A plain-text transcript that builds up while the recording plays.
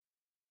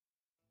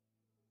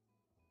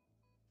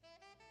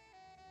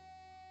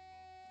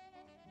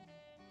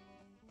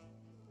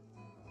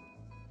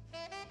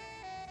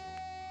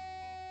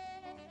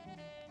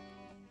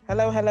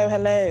Hello.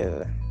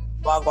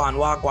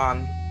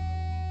 Wagwan.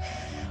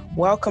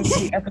 Welcome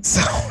to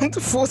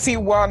episode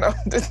 41 of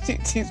the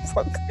Tutus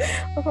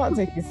podcast. I can't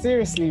take you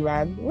seriously,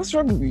 man. What's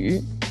wrong with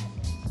you?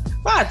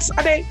 But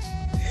are they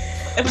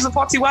episode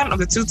 41 of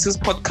the Tutus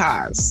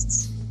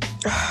podcast?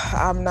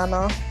 I'm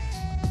Nana.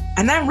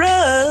 And I'm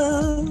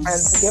Rose.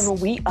 And together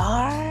we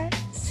are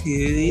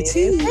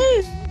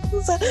Tutus.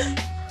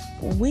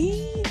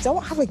 We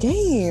don't have a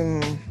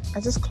game. I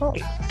just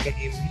clocked.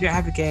 We don't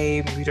have a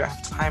game. We don't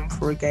have time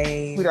for a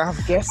game. We don't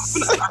have guests.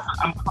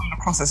 I'm coming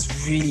across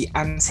as really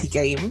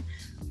anti-game.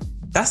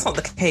 That's not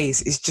the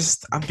case. It's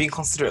just I'm being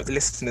considerate of the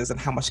listeners and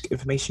how much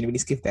information we need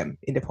to give them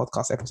in the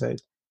podcast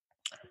episode.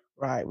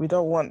 Right. We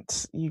don't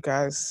want you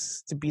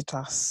guys to beat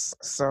us.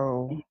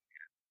 So.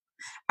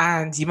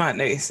 And you might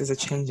notice there's a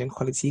change in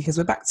quality because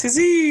we're back to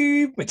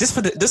Zoom. Just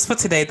for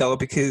today though,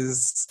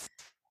 because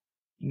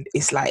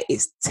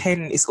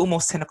it's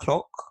almost 10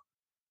 o'clock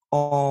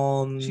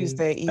on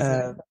Tuesday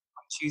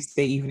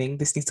evening.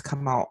 This needs to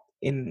come out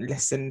in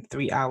less than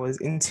 3 hours,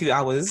 in 2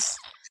 hours.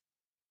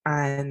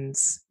 And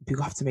we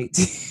have to make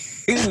do.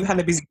 We've had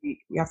a busy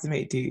week. We have to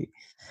make do.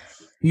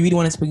 We really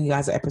wanted to bring you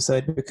guys an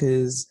episode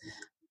because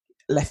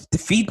the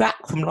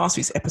feedback from last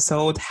week's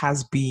episode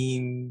has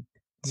been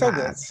so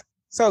mad. good.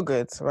 So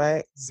good,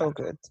 right? So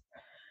good.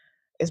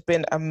 It's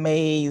been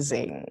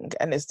amazing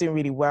and it's doing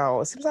really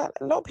well. It seems like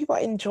a lot of people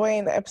are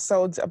enjoying the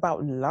episodes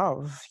about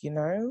love, you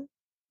know?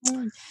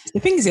 The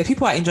thing is,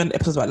 people are enjoying the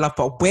episodes about love,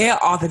 but where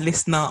are the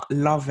listener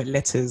love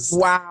letters?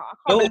 Wow,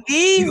 I can't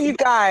believe you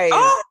guys.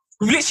 Oh,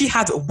 we literally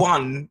had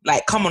one.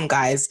 Like, come on,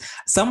 guys.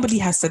 Somebody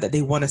has said that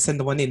they want to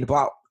send one in,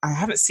 but I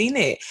haven't seen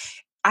it.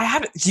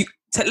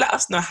 Let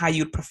us know how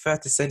you'd prefer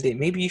to send it.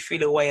 Maybe you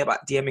feel a way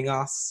about DMing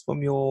us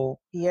from your...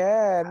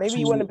 Yeah, maybe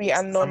you want to be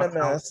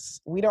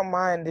anonymous. We don't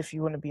mind if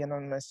you want to be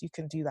anonymous. You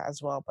can do that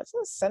as well. But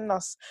just send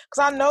us...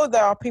 Because I know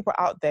there are people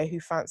out there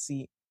who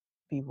fancy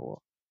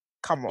people.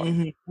 Come on.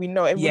 Mm-hmm. We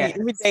know every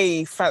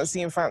day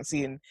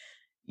fancying.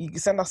 You can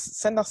send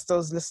us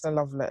those listener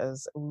love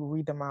letters. We'll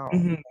read them out.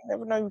 Mm-hmm. You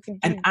never know, we can do.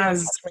 And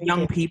as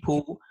young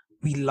people,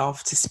 we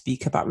love to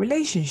speak about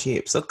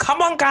relationships. So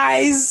come on,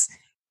 guys.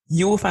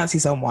 You will fancy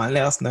someone.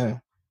 Let us know.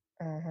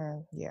 Mm-hmm.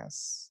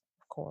 Yes,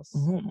 of course.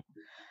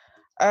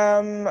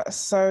 Mm-hmm.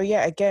 So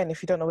yeah, again,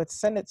 if you don't know where to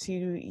send it to,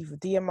 either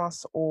DM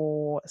us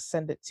or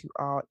send it to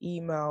our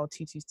email,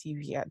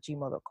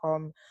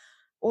 tutustv@gmail.com.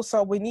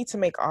 Also, we need to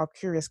make our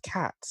curious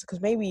cat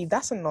because maybe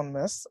that's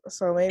anonymous.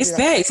 So maybe it's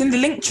there. It's in the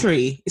link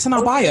tree. It's in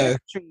our bio.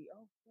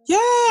 Yeah.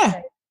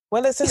 Okay.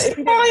 Well, it's in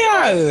the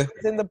bio.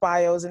 It's in the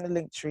bios in the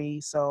link tree,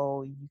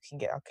 so you can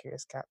get our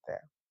curious cat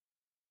there.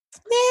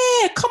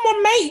 Yeah, come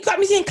on, mate. You got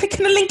me saying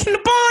clicking the link in the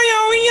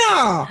bio,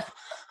 yeah.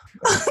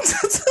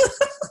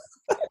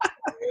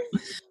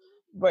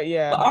 But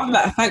yeah. But other than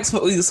that, thanks for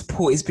all your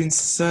support. It's been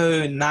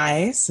so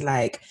nice.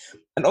 And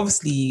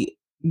obviously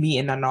me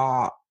and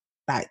Nana,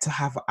 to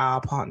have our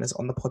partners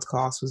on the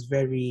podcast was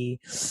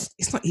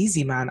it's not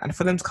easy, man. And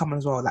for them to come on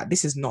as well,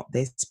 this is not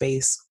their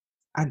space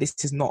and this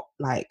is not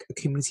a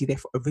community they're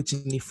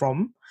originally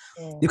from.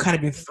 You've kind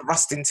of been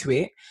thrust into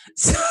it.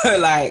 So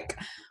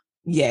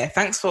yeah,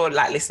 thanks for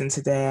listening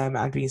to them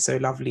and being so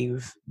lovely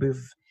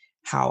with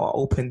how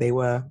open they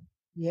were.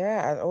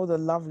 Yeah, and all the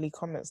lovely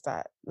comments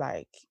that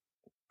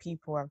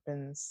people have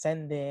been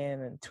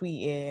sending and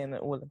tweeting and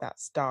all of that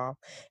stuff.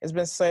 It's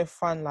been so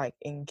fun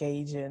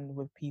engaging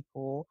with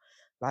people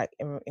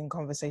in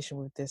conversation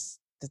with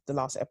the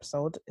last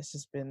episode.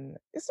 It's been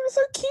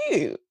so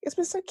cute. It's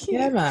been so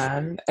cute. Yeah,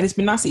 man. And it's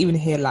been nice to even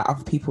hear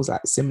other people's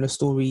similar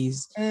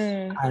stories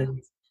and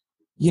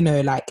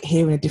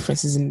hearing the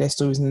differences in their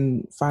stories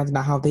and finding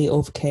out how they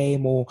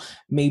overcame, or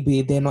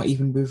maybe they're not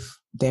even with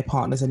their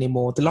partners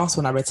anymore. The last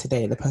one I read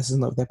today, the person's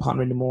not with their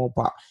partner anymore,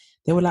 but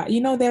they were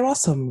there are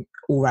some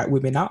all right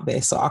women out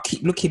there. So I'll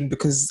keep looking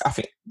because I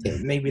think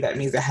maybe that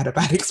means they had a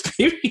bad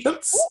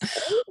experience.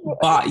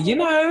 But,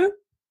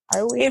 I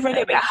always give a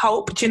little bit of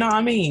hope. Do you know what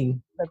I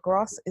mean? The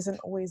grass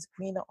isn't always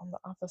greener on the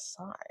other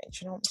side.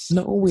 You know what I'm saying?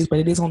 Not always, but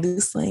it is on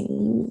this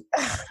thing.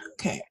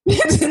 Okay.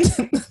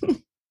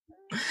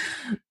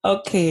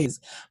 Okay,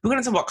 we're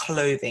going to talk about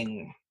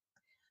clothing.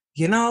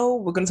 We're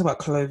going to talk about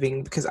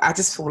clothing because I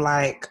just feel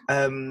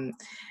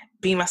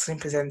being masculine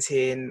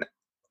presenting,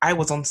 I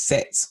was on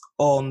set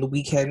on the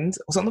weekend.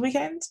 Was it on the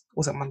weekend?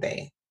 Or was it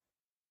Monday?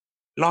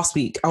 Last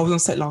week. I was on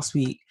set last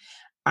week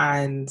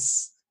and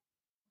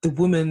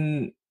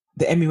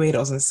the Emmy Way that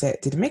was on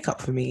set did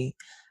makeup for me.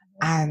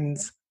 And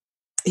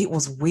it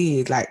was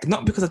weird.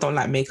 Not because I don't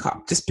like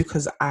makeup, just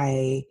because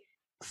I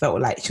felt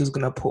like she was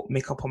going to put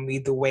makeup on me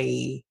the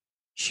way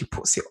she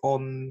puts it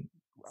on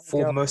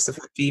for most of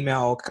her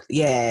female.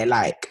 Yeah,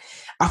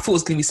 I thought it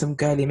was going to be some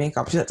girly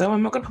makeup. She's like,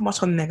 I'm not going to put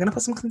much on there. I'm going to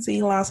put some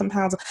concealer, some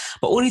powder.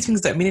 But all these things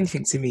don't mean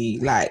anything to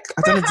me. I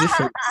don't know the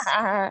difference.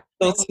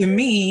 So to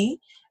me,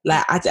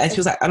 and she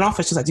was and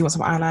after she was like, do you want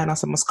some eyeliner,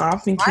 some mascara? I'm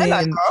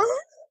thinking...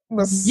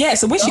 Yeah,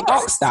 so when she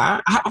asked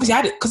that, obviously I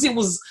had it,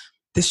 because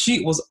the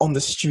shoot was on the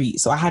street,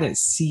 so I hadn't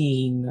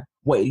seen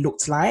what it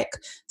looked like.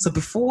 So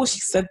before she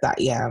said that,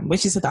 when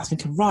she said that, I was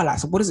thinking, right,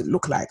 so what does it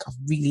look like? I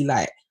really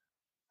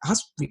I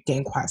was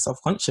getting quite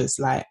self-conscious.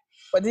 Like,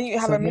 but didn't you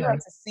have so, a mirror yeah.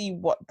 to see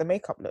what the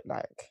makeup looked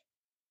like?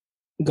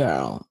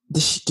 Girl, the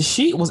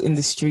shoot was in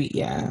the street,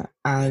 yeah,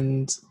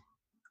 and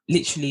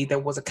literally there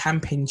was a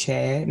camping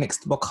chair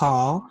next to a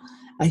car,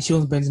 and she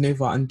was bending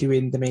over and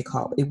doing the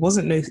makeup. It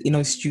wasn't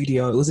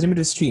studio. It was in the middle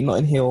of the street,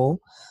 Notting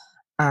Hill,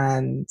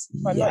 and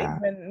But yeah,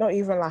 not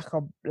even like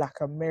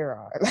a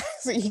mirror,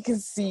 so you can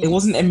see. it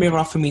wasn't a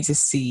mirror for me to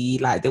see.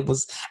 Like, there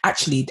was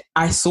actually,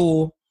 I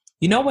saw,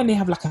 when they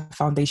have like a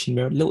foundation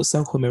mirror, little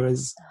circle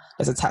mirrors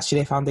that's attached to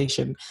their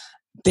foundation.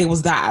 There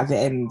was that at the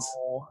end.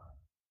 Oh.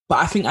 But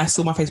I think I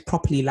saw my face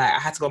properly. Like, I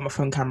had to go on my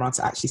phone camera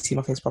to actually see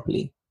my face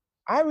properly.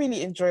 I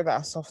really enjoyed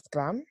that soft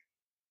glam.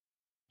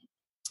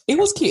 It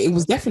was cute. It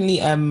was definitely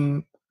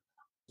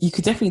you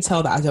could definitely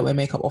tell that I don't wear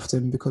makeup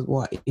often because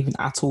even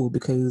at all,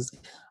 because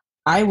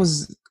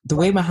the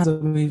way my hands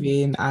were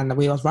moving and the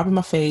way I was rubbing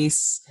my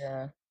face.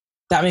 Yeah.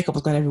 That makeup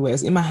was going everywhere. It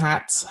was in my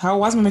hat. How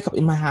was my makeup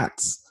in my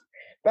hat?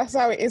 That's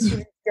how it is for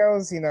these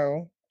girls,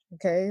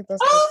 Okay,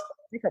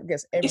 makeup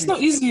gets everywhere. It's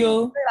not easy,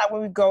 like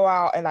when we go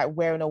out and like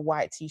wearing a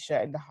white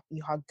t-shirt and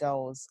you hug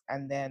girls,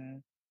 and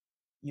then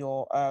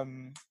your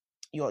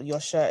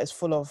shirt is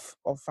full of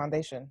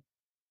foundation.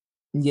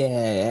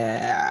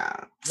 Yeah.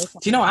 Do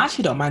you know? I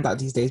actually don't mind that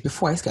these days.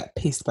 Before I used to get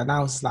pissed, but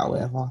now it's just like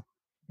whatever.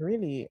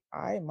 Really,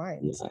 I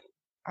mind. Yeah.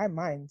 I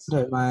mind. I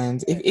don't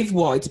mind. If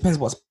it depends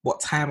what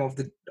time of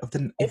the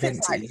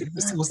event like, is. If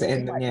it's towards the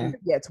end, then yeah.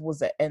 Yeah, towards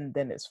the end,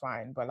 then it's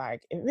fine. But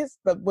like, if it's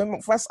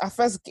when I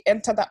first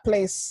enter that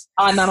place.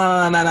 Oh no!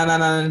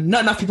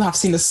 Not enough people have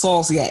seen the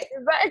sauce yet.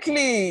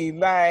 Exactly.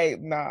 Like,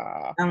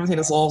 nah. I haven't seen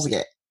the sauce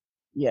yet.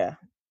 Yeah.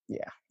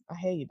 I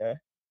hear you though.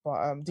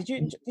 But did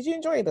you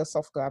enjoy the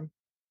soft glam?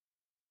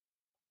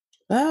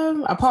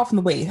 Apart from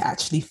the way it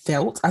actually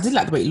felt, I did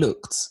like the way it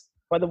looked.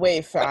 But the way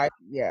it felt,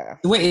 yeah.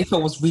 The way it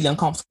felt was really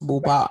uncomfortable,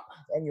 but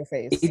in your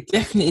face. It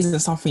definitely isn't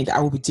something that I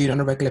will be doing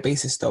on a regular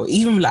basis though.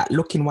 Even like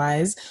looking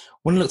wise,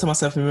 when I looked at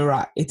myself in the mirror,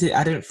 I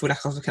didn't feel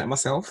like I was looking at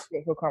myself. You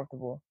didn't feel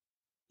comfortable.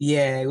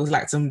 Yeah, it was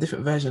like some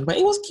different version. But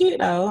it was cute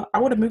though. I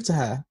would have moved to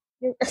her.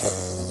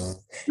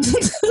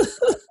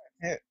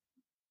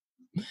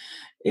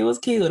 It was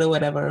cute or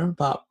whatever.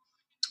 But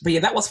yeah,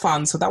 that was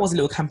fun. So that was a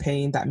little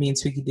campaign that me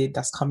and Twiggy did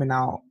that's coming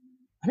out.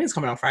 I think it's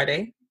coming on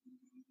Friday.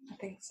 I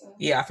think so.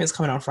 Yeah, I think it's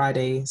coming on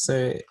Friday.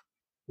 So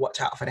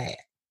watch out for that.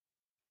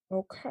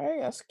 Okay,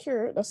 that's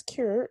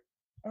cute.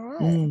 All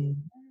right.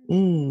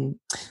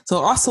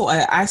 So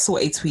I saw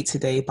a tweet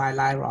today by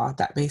Lyra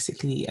that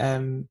basically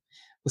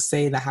was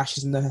saying that how she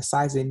doesn't know her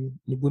size in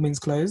women's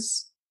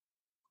clothes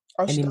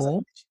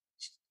anymore.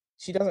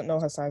 She doesn't know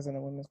her size in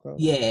the women's clothes.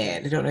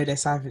 Yeah, they don't know their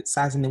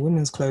size in the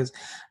women's clothes.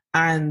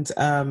 And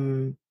I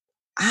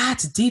had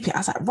to deep it. I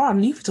was like,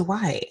 Ron, neither do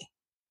I.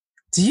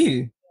 Do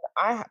you?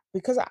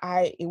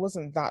 It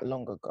wasn't that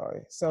long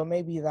ago. So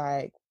maybe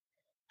like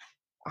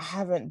I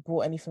haven't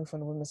bought anything from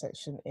the women's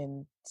section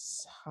in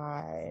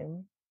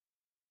time.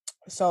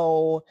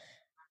 So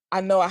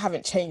I know I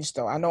haven't changed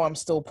though. I know I'm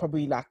still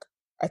probably like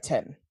a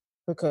 10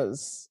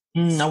 because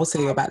I would say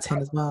you're about 10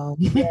 as well.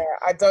 Yeah,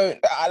 I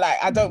don't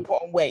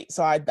put on weight,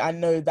 so I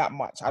know that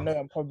much. I know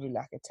I'm probably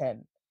like a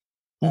 10.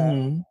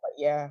 But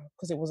yeah,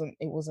 because it wasn't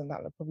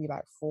that probably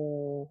like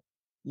 4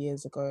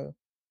 years ago.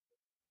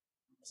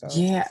 So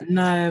yeah,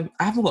 no,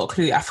 I haven't got a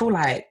clue. I feel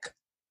like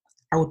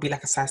I would be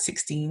like a size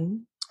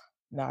 16.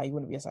 Nah, you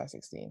wouldn't be a size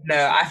 16.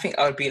 No, I think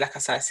I would be like a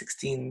size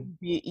 16.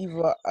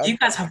 Either you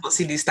guys have got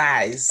silly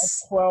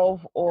size.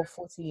 12 or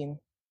 14.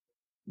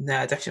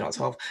 No, definitely not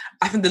 12.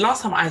 I think the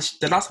last time I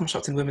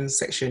shopped in women's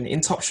section in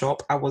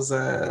Topshop, I was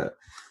a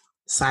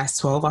size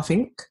 12, I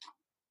think.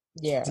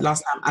 Yeah. The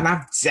last time, and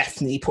I've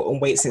definitely put on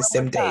weight since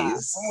them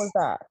days. When was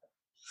that?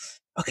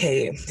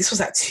 Okay, this was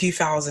like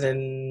 2000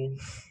 and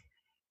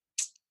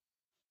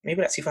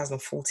maybe like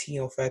 2014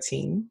 or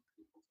 13.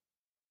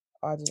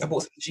 I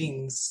bought some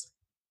jeans.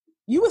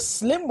 You were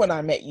slim when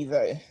I met you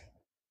though,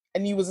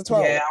 and you was a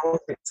 12. Yeah, I was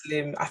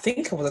slim. I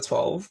think I was a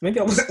 12. Maybe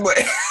I wasn't.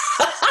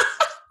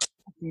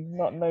 You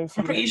not know.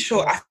 I'm pretty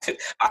sure.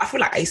 I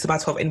feel like I used to buy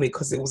 12 anyway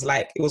because it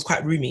was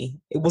quite roomy.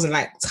 It wasn't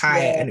like tight,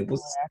 and it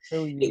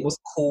was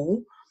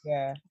cool.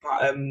 Yeah.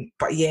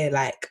 But yeah,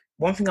 like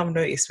one thing I've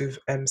noticed with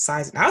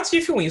size. How do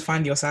you feel when you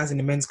find your size in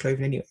the men's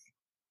clothing anyway?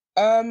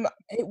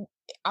 It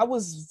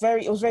was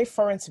very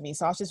foreign to me,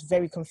 so I was just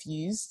very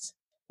confused.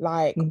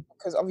 Like,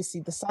 because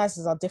obviously the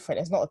sizes are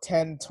different. It's not a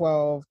 10,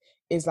 12.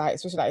 It's like,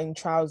 especially like in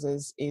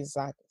trousers, is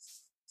like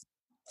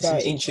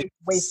 30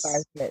 waist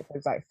size. So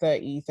it's like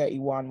 30,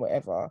 31,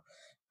 whatever.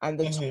 And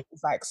the top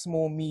is like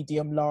small,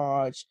 medium,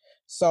 large.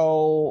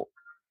 So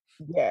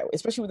yeah,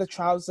 especially with the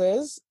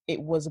trousers,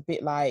 it was a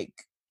bit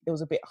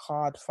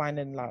hard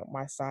finding like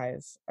my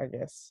size, I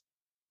guess.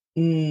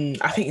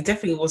 I think it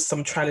definitely was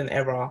some trial and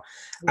error.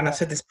 And I've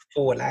said this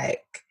before,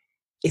 like,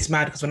 it's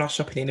mad because when I was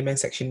shopping in the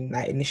men's section,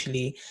 like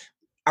initially,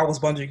 I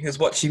was wondering who's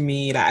watching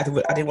me. Like,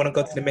 I didn't want to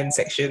go to the men's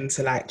section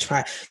to like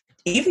try.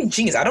 Even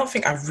jeans, I don't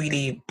think I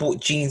really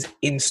bought jeans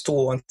in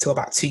store until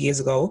about 2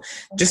 years ago,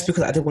 just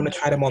because I didn't want to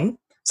try them on.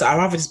 So I'd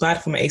rather just buy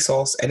it from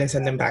ASOS and then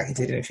send them back if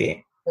they didn't fit.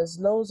 there's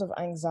loads of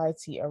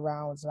anxiety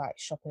around like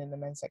shopping in the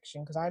men's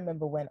section, because I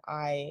remember when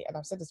and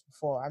I've said this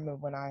before, I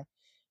remember when I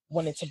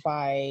wanted to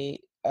buy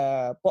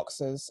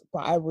boxers,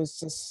 but I was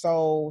just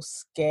so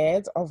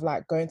scared of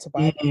like going to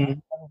buy them. I've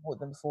never bought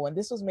them before, and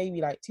this was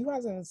maybe like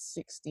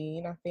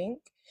 2016, I think.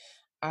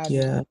 And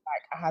like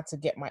I had to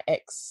get my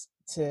ex,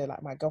 to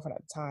like my girlfriend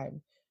at the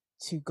time,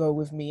 to go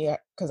with me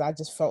because I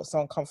just felt so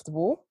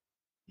uncomfortable.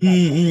 Like,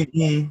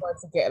 I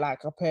wanted to get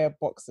like a pair of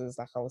boxers,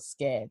 like I was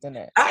scared,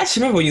 innit? I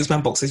actually remember when you was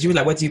buying boxers. You were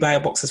like, "Where do you buy your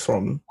boxers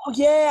from?" Oh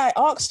yeah,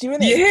 I asked you,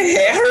 innit?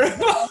 Yeah, I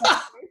remember.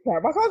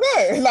 I can't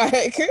go.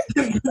 Like, I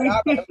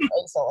got them from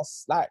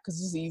ASOS, like,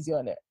 because it's easier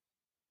on it.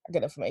 I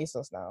get it from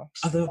ASOS now.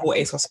 I've never bought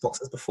ASOS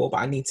boxers before, but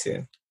I need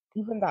to.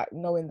 Even that,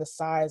 knowing the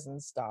size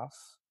and stuff,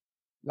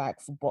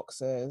 like for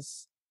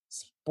boxers,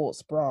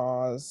 sports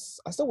bras.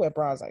 I still wear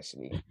bras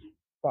actually,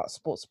 but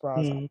sports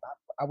bras,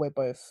 I wear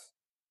both.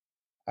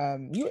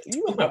 You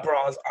Talking about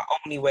bras, I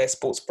only wear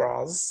sports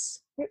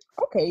bras.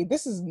 Okay,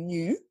 this is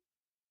new,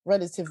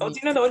 relatively. Oh, do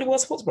you know that I only wear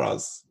sports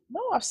bras?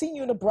 No, I've seen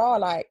you in a bra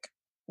like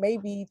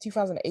maybe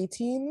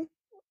 2018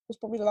 was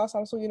probably the last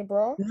time I saw you in a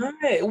bra. No,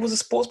 it was a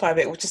sports bra,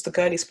 but it was just a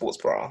girly sports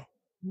bra.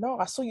 No,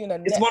 I saw you in a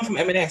net. It's one from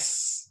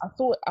M&S.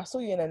 I saw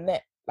you in a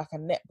net, like a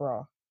net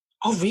bra.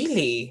 Oh,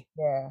 really?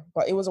 Yeah,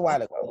 but it was a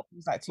while ago. It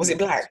was like was it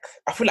black?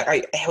 I feel like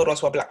I held on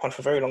to a black one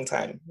for a very long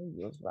time.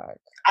 Maybe it was black.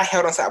 I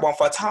held on to that one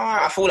for a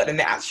time. I feel like the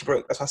net actually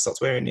broke. That's why I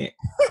stopped wearing it.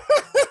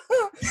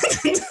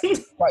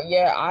 But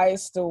yeah, I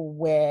still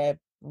wear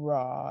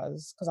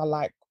bras because I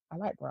like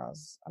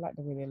bras. I like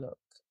the way they look.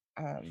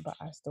 But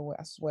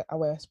I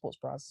wear sports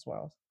bras as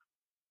well.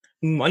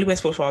 I only wear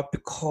sports bra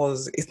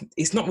because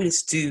it's not really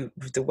to do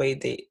with the way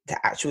the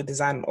actual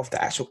design of the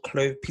actual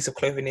piece of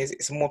clothing is.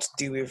 It's more to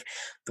do with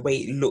the way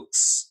it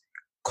looks.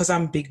 Because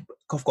I've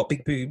got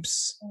big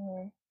boobs.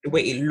 The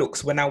way it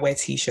looks when I wear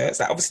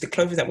t-shirts, like obviously the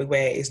clothing that we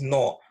wear is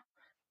not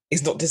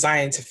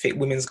designed to fit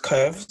women's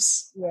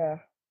curves. Yeah.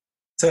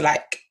 So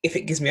like if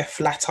it gives me a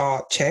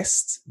flatter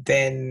chest,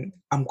 then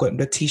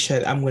the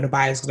t-shirt I'm going to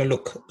buy is going to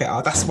look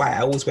better. That's why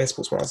I always wear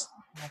sports bras.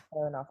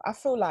 Fair enough. I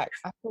feel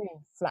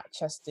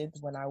flat-chested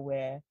when I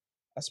wear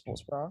a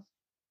sports bra,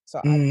 so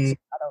I don't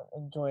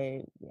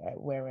enjoy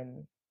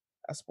wearing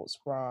a sports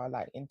bra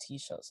like in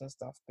t-shirts and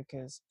stuff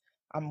because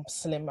I'm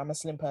slim. I'm a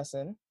slim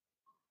person.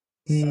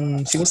 So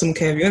you want some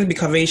curve. You want to be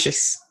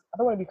curvaceous. I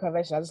don't want to be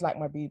curvaceous. I just like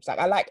my boobs. Like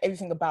I like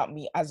everything about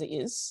me as it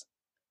is.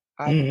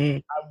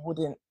 I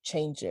wouldn't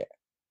change it.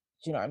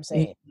 Do you know what I'm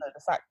saying?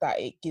 The fact that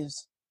it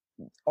gives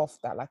off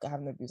that like I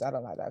have no boobs, I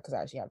don't like that because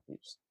I actually have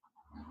boobs.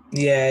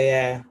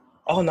 Yeah.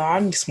 Oh no,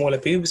 I'm smaller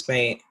boobs,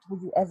 mate.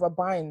 Would you ever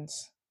bind?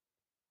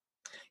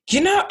 You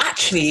know,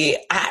 actually,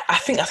 I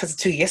think I said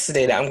to you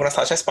yesterday that I'm going to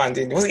start chest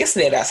binding. Was it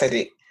yesterday that I said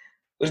it?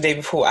 Or the day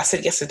before? I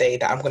said yesterday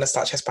that I'm going to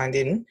start chest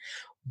binding.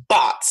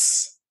 But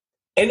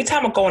every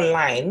time I go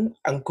online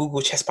and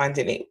Google chest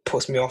binding, it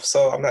puts me off.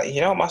 So I'm like,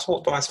 you know, my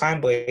sports bra is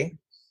fine, boy.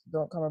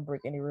 Don't come and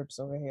break any ribs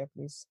over here,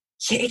 please.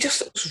 Yeah, it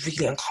just looks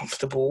really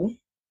uncomfortable.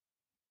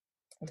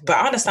 But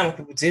I understand when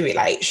people do it.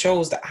 Like, it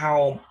shows that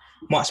how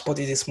much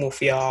body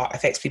dysmorphia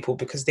affects people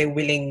because they're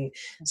willing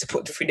to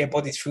put through their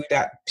bodies through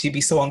that to be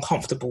so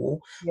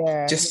uncomfortable,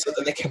 just so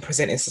that they can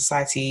present in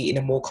society in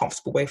a more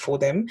comfortable way for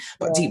them.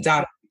 But deep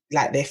down,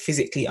 like they're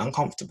physically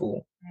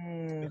uncomfortable.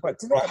 But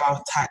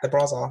how tight the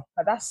bras are.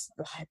 But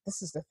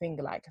this is the thing.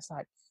 Like it's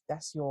like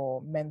that's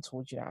your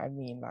mental. Do you know what I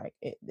mean? Like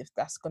if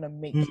that's gonna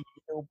make you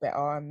feel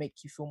better and make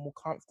you feel more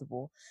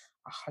comfortable,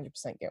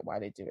 100% get why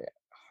they do it.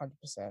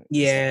 100%.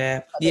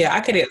 Yeah, I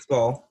get it as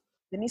well.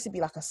 There needs to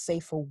be like a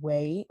safer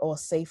way or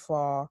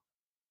safer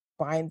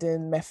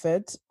binding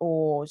method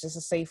or just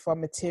a safer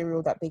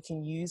material that they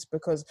can use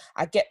because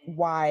I get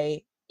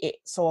why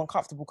it's so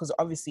uncomfortable because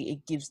obviously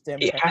it gives them...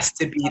 It has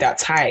to be that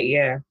tight,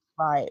 yeah.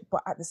 Right,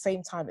 but at the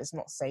same time, it's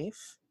not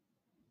safe.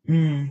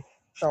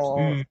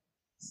 So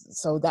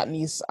that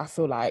needs... I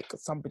feel like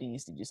somebody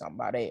needs to do something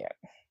about it.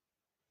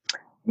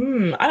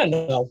 I don't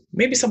know.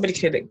 Maybe somebody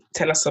could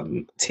tell us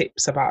some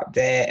tips about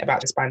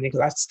this binding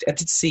because I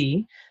did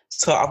see.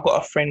 So I've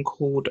got a friend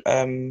called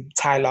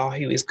Tyler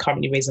who is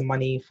currently raising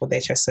money for their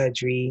chest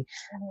surgery,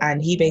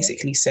 and he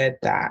basically said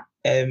that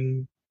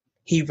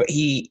he's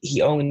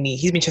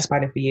been chest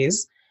binding for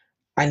years,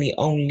 and he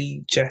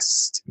only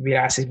just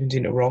realised he's been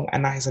doing it wrong,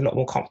 and now he's a lot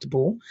more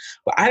comfortable.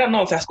 But I don't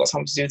know if that's got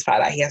something to do with the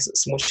fact that he has a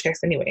small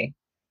chest anyway.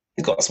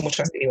 He's got a small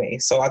chest anyway,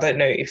 so I don't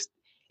know if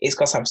it's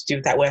got something to do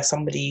with that. Where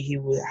somebody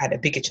who had a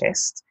bigger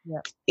chest,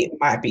 it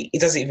might be.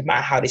 It doesn't even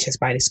matter how they chest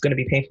bind; it's going to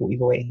be painful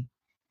either way.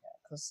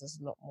 Because there's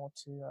a lot more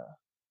to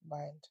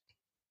bind.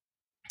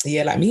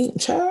 Yeah, like me,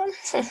 child.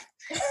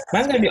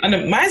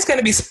 Mine's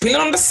gonna be spilling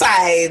on the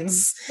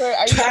sides,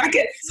 trying to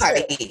get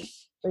tight.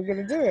 Are you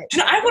gonna do it? You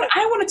know, I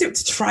want to do it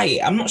to try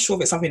it. I'm not sure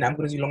if it's something that I'm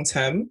gonna do long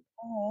term,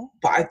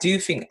 but I do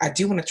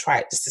want to try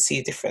it just to see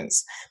a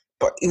difference.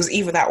 But it was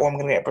either that or I'm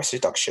gonna get a breast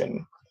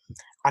reduction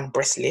and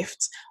breast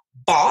lift.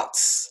 But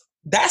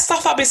that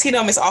stuff I've been seeing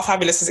on Miss R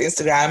Fabulous's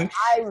Instagram,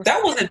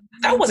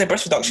 that was a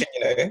breast reduction,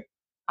 you know.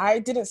 I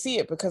didn't see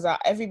it because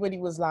everybody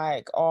was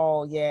like,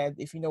 "Oh yeah,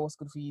 if you know what's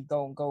good for you,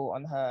 don't go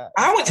on her."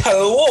 I went to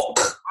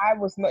walk. I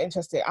was not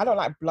interested. I don't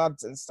like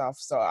bloods and stuff,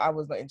 so I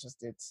was not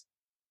interested.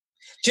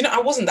 Do you know, I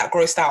wasn't that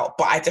grossed out,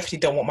 but I definitely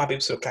don't want my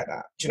boobs to look like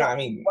that. Do you know what I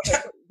mean?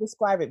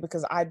 Describe it,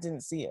 because I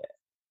didn't see it.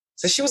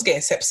 So she was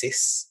getting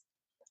sepsis,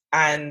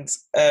 and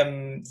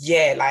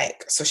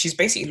so she's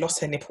basically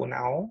lost her nipple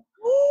now,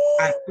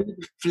 and all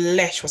the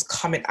flesh was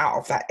coming out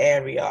of that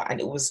area,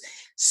 and it was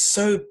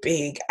so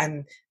big.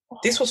 And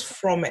this was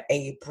from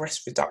a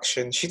breast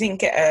reduction. She didn't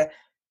get a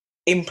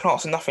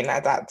implants or nothing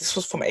like that. This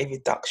was from a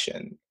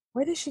reduction.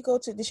 Where did she go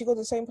to? Did she go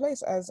to the same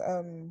place as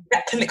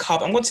that Clinic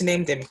Hub? I'm going to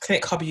name them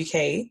Clinic Hub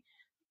UK.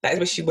 That is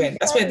where she went.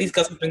 That's where these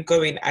girls have been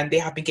going, and they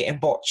have been getting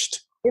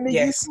botched. In the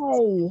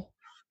UK?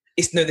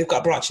 They've got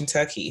a branch in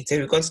Turkey.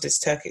 They've gone to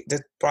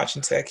the branch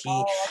in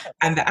Turkey,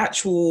 and the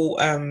actual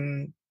what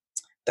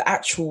do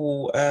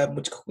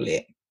you call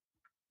it?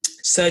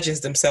 Surgeons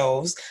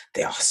themselves,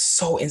 they are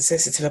so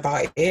insensitive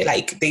about it.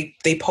 Like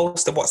they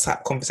post the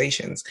WhatsApp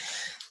conversations.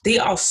 They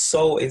are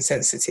so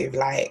insensitive,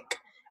 like,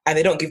 and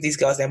they don't give these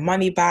girls their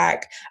money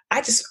back.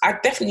 I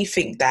definitely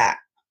think that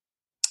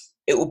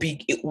it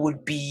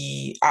would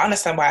be, I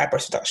understand why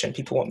breast reduction,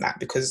 people want that,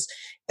 because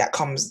that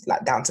comes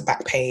like down to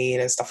back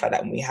pain and stuff like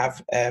that when we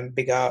have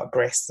bigger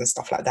breasts and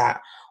stuff like that.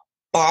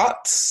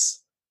 But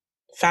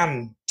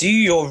fam, do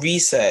your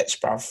research,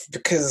 bruv,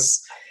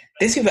 because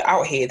there's people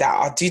out here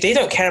that they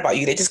don't care about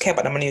you. They just care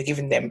about the money you're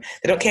giving them.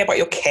 They don't care about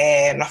your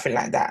care, nothing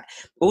like that.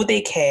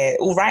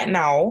 Right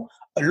now,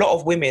 a lot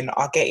of women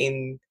are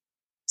getting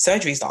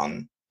surgeries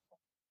done.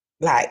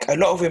 Like, a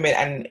lot of women,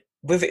 and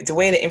with it, the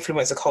way the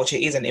influencer culture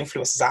is, and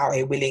influencers are out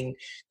here willing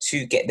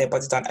to get their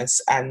bodies done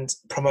and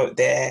promote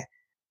their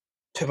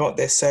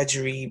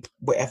surgery,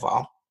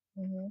 whatever.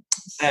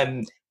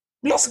 Mm-hmm.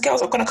 Lots of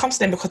girls are going to come to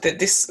them because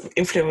this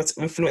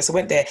influencer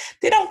went there.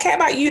 They don't care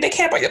about you. They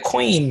care about your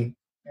coin.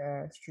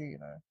 Yeah, it's true, you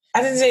know.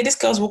 At the end of the day,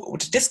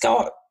 this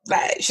girl,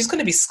 like, she's going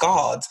to be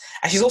scarred.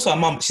 And she's also a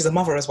mum. She's a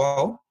mother as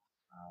well.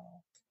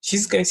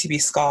 She's going to be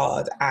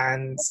scarred.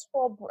 And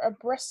for a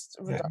breast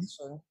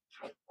reduction.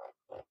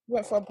 You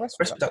went for a breast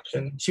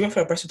reduction. She went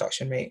for a breast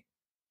reduction, mate.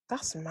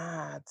 That's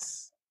mad.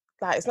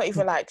 Like, it's not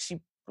even like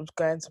she was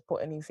going to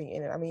put anything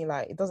in it. I mean,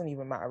 like, it doesn't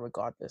even matter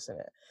regardless,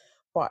 innit?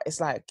 But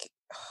it's like,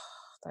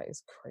 that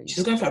is crazy.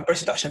 She's going for a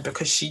breast reduction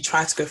because she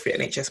tried to go for the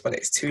NHS, but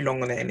it's too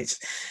long on the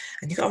NHS.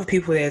 And you got other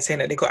people there saying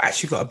that they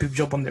actually got a boob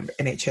job on the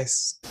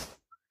NHS.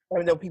 I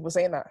mean, there were people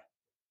saying that.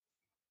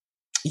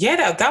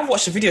 Yeah, I've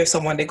watched a video of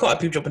someone, they got a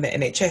boob job on the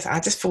NHS. And I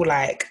just feel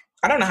like,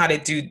 I don't know how they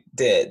do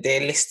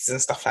their lists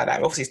and stuff like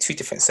that. Obviously, it's two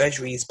different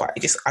surgeries, but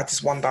I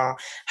just wonder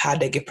how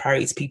they give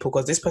priority to people,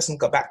 because this person's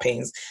got back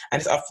pains.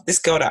 And this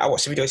girl that I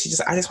watched the video, I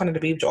just wanted a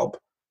boob job.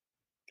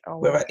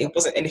 Where it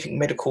wasn't anything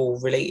medical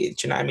related,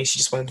 do you know what I mean? She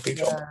just wanted a boob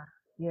job.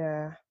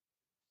 Yeah.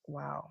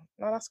 Wow.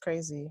 No, that's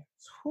crazy.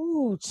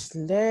 Ooh,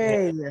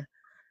 mate.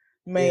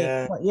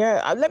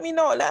 Yeah. Let me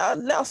know.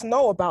 Let us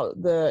know about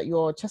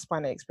your chest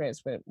pain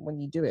experience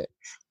when you do it.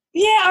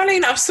 Yeah, I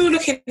mean, I'm still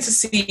looking to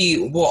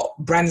see what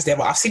brands there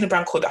are. I've seen a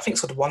brand called, I think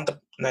it's called Wonder.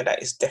 No,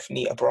 that is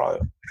definitely a bro.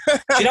 Do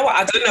you know what?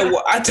 I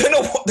don't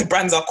know what the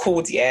brands are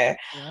called. Yeah.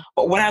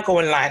 But when I go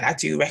online, I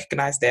do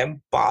recognize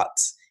them. But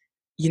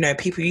you know,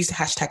 people use the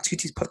hashtag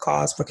Tutu's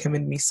podcast.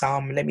 Recommend me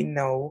some. Let me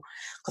know,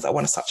 because I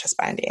want to start chest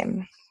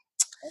banding.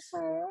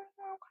 Okay.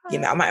 You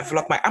know, I might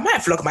vlog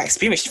my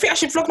experience. Do you think I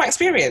should vlog my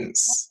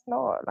experience?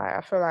 No, like,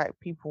 I feel like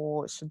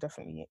people should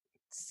definitely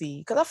see,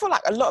 because I feel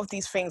like a lot of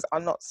these things are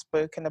not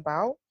spoken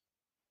about.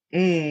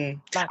 Like,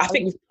 I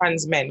think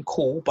trans men,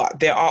 cool, but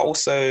there are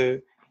also,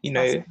 you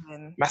know,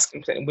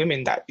 masculine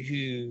women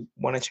who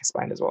want to chest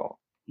band as well.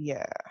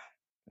 Yeah,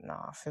 no,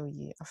 I feel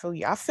you.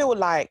 I feel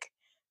like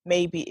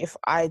maybe if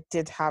I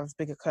did have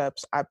bigger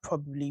curves, I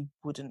probably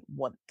wouldn't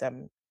want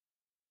them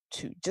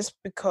to, just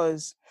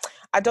because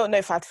I don't know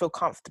if I'd feel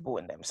comfortable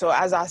in them. So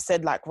as I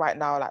said, like, right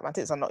now, like, my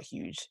tits are not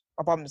huge,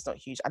 my bum is not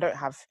huge. I don't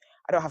have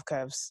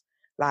curves.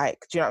 Like,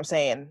 do you know what I'm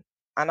saying?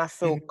 And I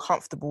feel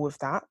comfortable with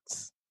that.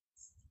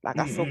 Like,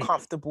 I feel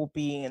comfortable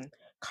being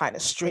kind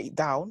of straight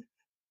down.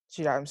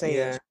 Do you know what I'm saying?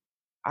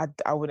 Yeah.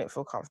 I wouldn't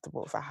feel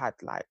comfortable if I had,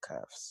 like,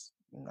 curves.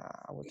 Nah,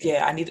 I wouldn't.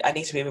 Yeah, I need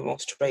to be a bit more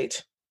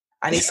straight.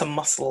 I need some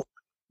muscle.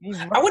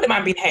 I wouldn't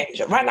mind being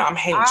hinged. Right now, I'm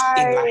hinged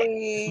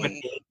I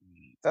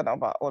don't know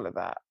about all of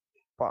that,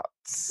 but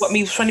what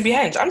means trying to be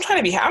hinged? I'm trying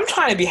to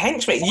be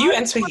hinged, mate. You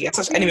and Twiggy are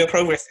such anime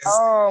progresses.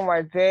 Oh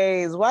my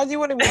days! Why do you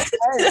want to be hinged?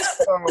 Can't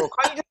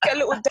you just get a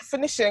little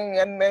definition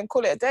and then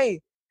call it a day?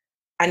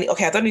 And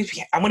okay, I don't need to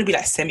be. I want to be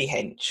like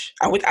semi-hinge.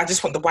 I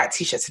just want the white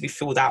t-shirt to be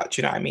filled out.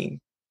 Do you know what I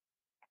mean?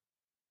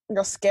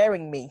 You're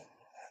scaring me.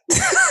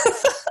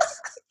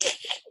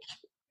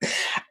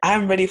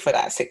 I'm ready for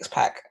that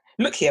 6-pack.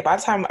 Look here, by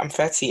the time I'm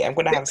 30, I'm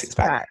gonna have a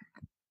 6-pack.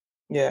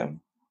 Yeah,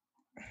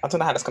 I don't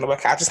know how that's gonna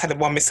work out. I just had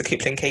one Mr.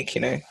 Kipling cake,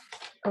 you know.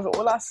 Because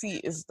all I see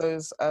is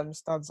those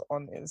studs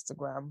on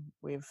Instagram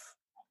with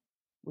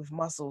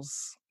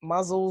muzzles,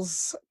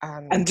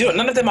 and do you know,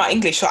 none of them are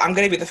English, so I'm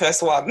gonna be the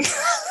first one.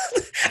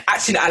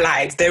 actually, I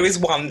lied. There is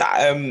one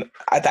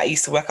that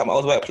used to work at my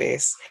old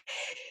workplace.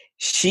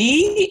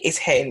 She is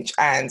hench,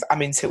 and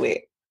I'm into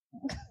it.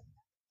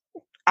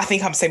 I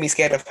think I'm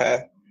semi-scared of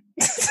her.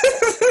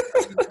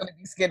 I'm gonna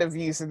be scared of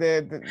you, so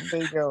there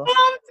you go.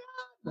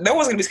 No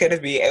one's gonna be scared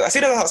of me. As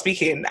soon as I start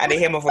speaking and they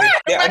hear my voice,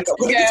 they're not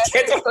gonna be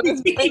scared of so me.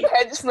 this big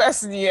hench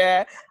person,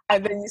 yeah,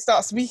 and then you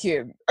start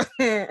speaking.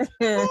 They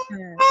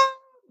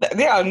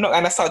are not,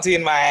 and I start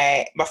doing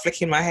my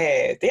flicking my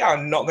hair. They are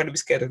not going to be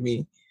scared of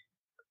me.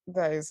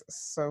 That is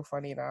so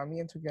funny. Now me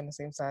and Tuki on the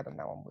same side on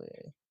that one, boy.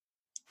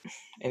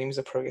 Enemies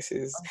of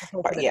progresses,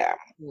 but yeah.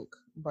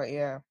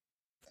 Yeah.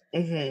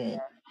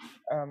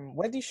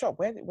 Where do you shop?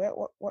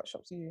 What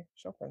shops do you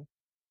shop in?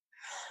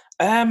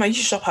 I used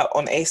to shop out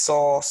on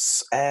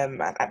ASOS.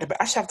 And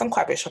actually, I've done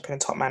quite a bit of shopping in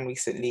Top Man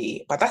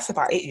recently, but that's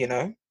about it. You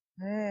know,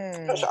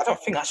 I don't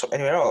think I shop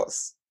anywhere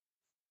else.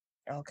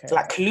 Okay.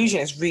 Like Collusion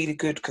is really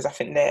good because I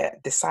think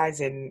the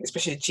sizing,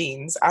 especially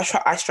jeans.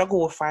 I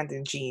struggle with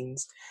finding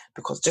jeans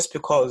because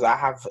I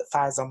have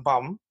thighs and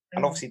bum,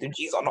 and obviously the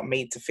jeans are not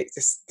made to fit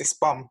this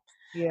bum.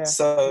 Yeah.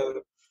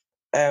 So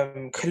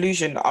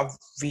Collusion are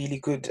really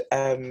good.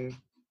 They're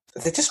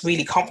just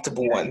really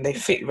comfortable and they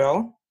fit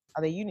well.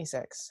 Are they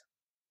unisex?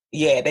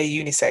 Yeah, they're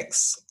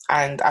unisex,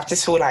 and I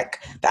just feel like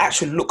the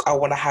actual look I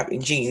want to have in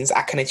jeans,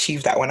 I can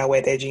achieve that when I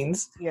wear their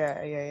jeans. Yeah.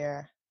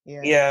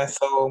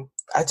 So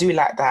I do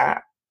like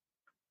that.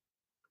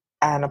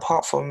 And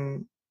apart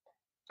from,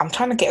 I'm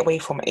trying to get away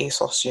from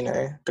ASOS, you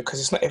know, because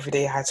it's not every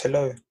day high to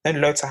low. No,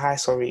 low to high,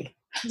 sorry.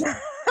 It's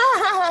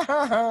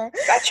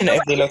actually not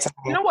every day low to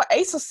high. You know what?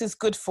 ASOS is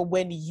good for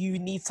when you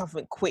need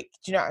something quick.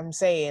 Do you know what I'm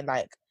saying?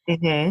 Like,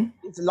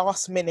 it's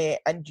last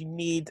minute and you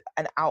need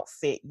an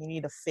outfit. You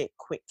need a fit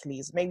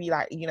quickly. So maybe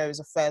like, you know, it's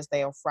a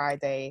Thursday or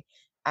Friday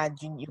and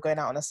you're going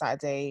out on a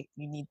Saturday.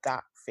 You need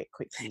that fit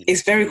quickly.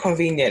 It's very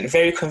convenient,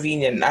 very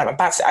convenient. I'm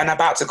about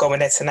to go in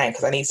there tonight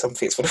because I need some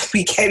fits for the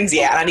weekends,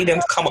 and I need them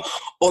to come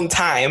on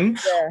time.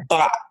 Yeah.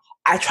 But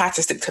I try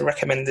to stick to the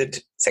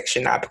recommended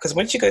section now because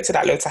once you go to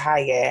that low to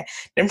high,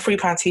 them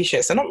 £3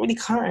 t-shirts, they're not really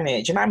cutting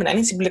it. Do you know what I mean? I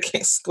need to be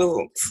looking at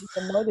skills.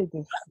 I know they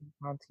do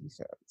 £3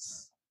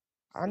 t-shirts.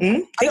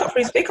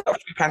 They got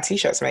 £3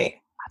 t-shirts, mate.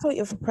 I don't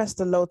even press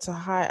the low to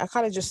high. I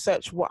kind of just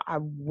search what I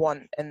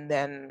want and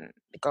then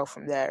go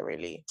from there,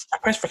 really. I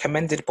press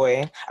recommended,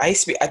 boy. I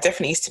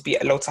definitely used to be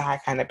a low to high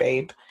kind of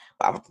babe,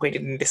 but I've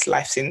upgraded in this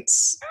life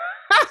since.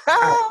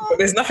 But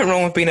there's nothing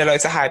wrong with being a low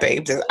to high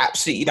babe. There's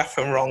absolutely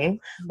nothing wrong.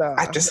 No.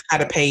 I just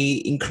had a pay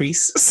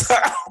increase, so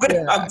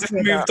I've just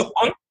moved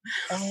on.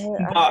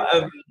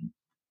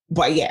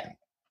 But yeah,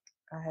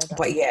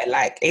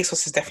 like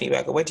ASOS is definitely where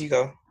I go. Where do you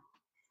go?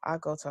 I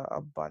go to a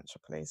bunch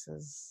of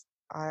places.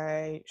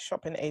 I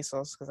shop in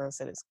ASOS because I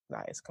said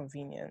it's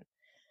convenient,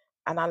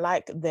 and I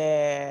like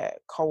their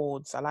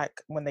codes. I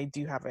like when they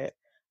do have it.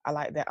 I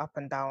like their up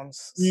and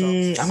downs. So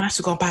I might have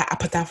to go buy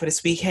up and down for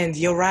this weekend.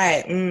 You're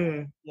right.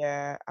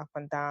 Yeah, up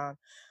and down.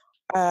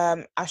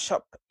 I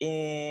shop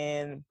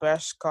in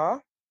Bershka.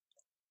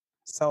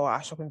 So I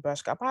shop in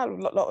Bershka. I buy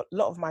a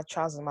lot of my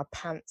trousers and my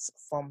pants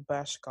from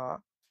Bershka.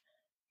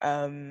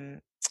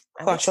 I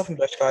can't shop in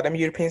Bershka. Them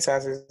European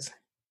sizes.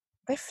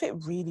 They fit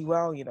really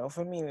well, you know.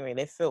 For me, anyway,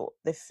 they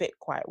fit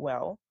quite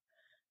well.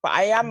 But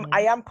I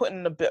am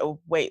putting a bit of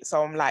weight,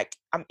 so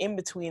I'm in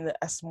between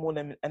a small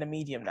and a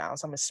medium now.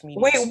 So I'm a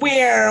medium. Wait,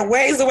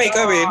 where is the weight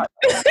going?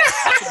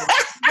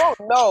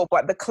 No,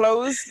 but the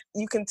clothes,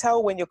 you can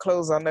tell when your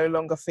clothes are no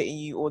longer fitting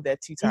you or they're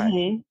too tight.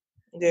 Yeah,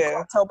 you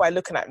can't tell by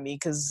looking at me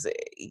because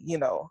you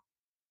know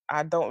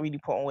I don't really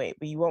put on weight,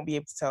 but you won't be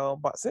able to tell.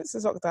 But since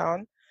it's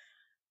lockdown,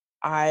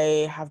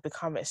 I have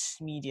become a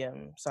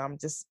medium, so I'm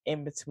just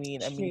in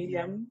between a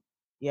medium.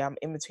 Yeah, I'm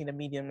in between a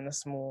medium and a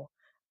small.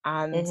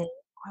 And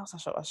what else I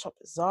shop? I shop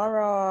at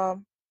Zara.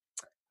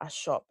 I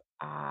shop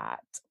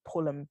at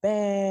Pull and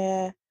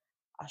Bear.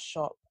 I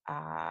shop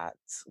at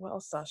what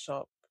else do I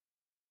shop?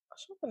 I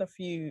shop in a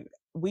few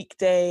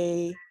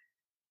Weekday.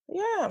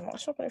 Yeah, I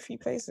shop in a few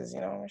places.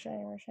 You know,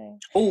 Roshane.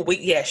 Oh,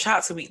 shout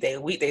out to Weekday.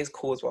 Weekday is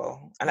cool as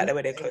well. I like the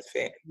way their clothes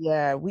fit.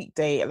 Yeah,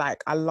 Weekday.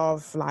 Like I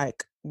love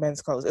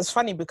men's clothes. It's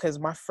funny because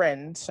my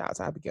friend, shout out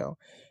to Abigail,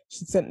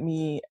 she sent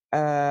me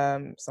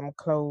some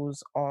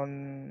clothes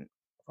from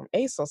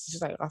ASOS.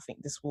 She's like, I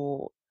think this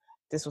will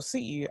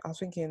suit you. I was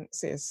thinking,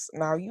 sis,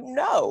 now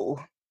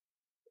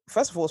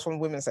first of all, it's from the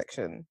women's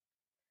section.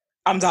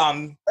 I'm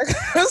done.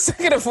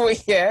 Second of all,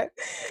 yeah.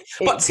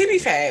 But to be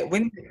fair,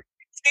 when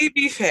you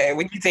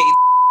date,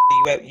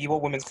 you wear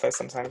women's clothes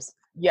sometimes.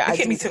 Yeah,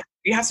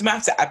 you have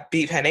to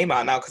beep her name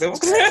out now because it was.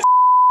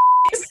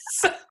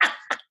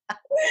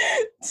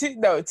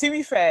 To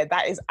be fair,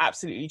 that is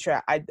absolutely true.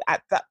 At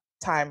that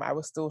time, I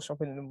was still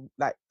shopping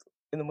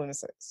in the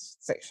women's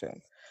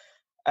section,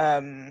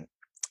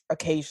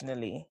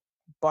 occasionally,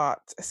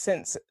 but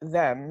since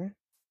then,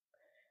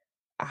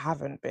 I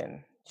haven't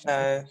been.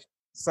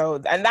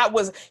 So, and that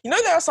was,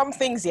 there are some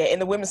things here in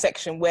the women's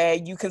section where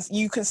you can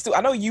still,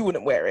 I know you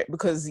wouldn't wear it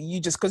because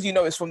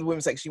it's from the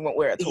women's section, you won't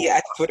wear it at all. Yeah,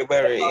 I wouldn't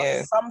wear it,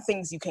 yeah. Some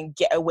things you can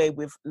get away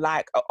with,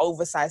 like an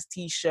oversized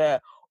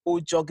t-shirt or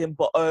jogging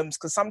bottoms,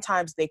 because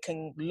sometimes they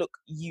can look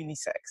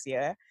unisex,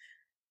 yeah,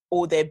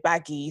 or they're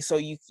baggy. So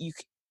you,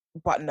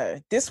 but no,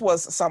 this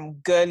was some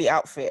girly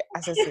outfit.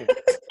 As I said,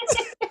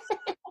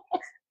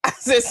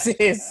 as it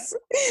is.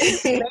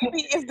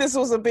 Maybe if this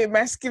was a bit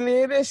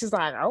masculine, and she's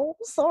like, oh,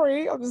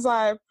 sorry. I'm just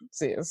like,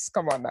 sis,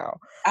 come on now.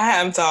 I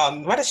am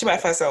done. Why does she buy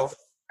it for herself?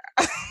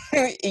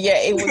 Yeah,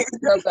 it would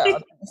suit her better, to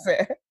be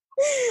fair.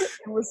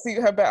 It would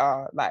suit her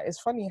better. Like, it's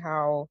funny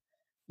how,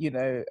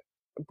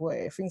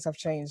 boy, things have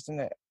changed, isn't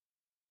it?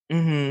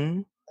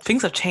 Mm-hmm.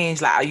 Things have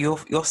changed. Like,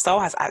 your style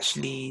has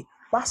actually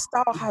my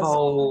style has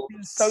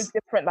been so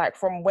different. Like,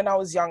 from when I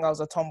was young, I was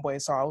a tomboy,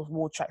 so I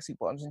wore tracksuit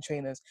bottoms and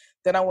trainers.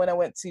 Then when I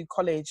went to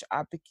college,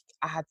 I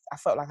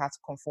felt like I had to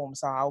conform,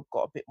 so I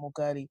got a bit more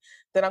girly.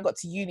 Then I got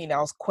to uni, and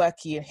I was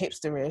quirky and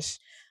hipsterish,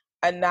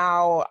 and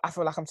now I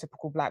feel like I'm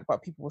typical black,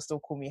 but people will still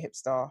call me a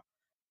hipster.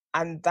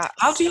 And that.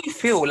 How do you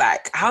feel?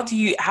 Like, as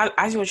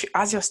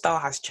your style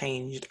has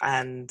changed,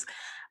 and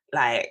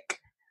like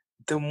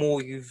the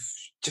more you've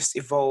just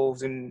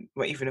evolved, and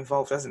well, even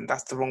evolved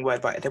that's the wrong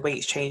word, but the way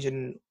it's changed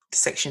in the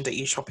section that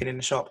you shop in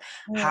the shop,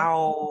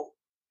 how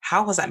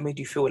has that made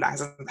you feel? Like,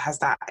 has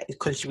that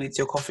contributed to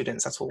your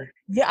confidence at all?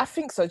 Yeah, I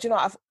think so. Do you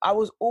know, I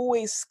was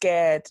always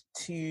scared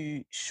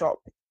to shop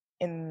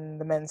in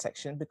the men's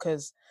section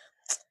because,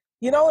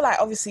 like,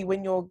 obviously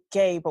when you're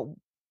gay, but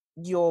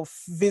you're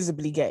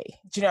visibly gay.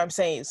 Do you know what I'm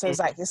saying? So it's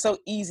like, it's so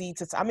easy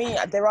to, I mean,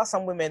 there are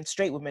some women,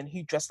 straight women,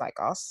 who dress like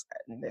us,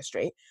 and they're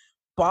straight,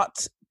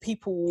 but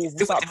people will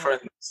start,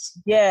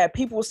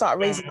 people will start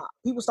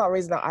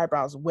raising their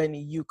eyebrows when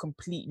you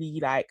completely,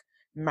 like,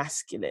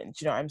 masculine. Do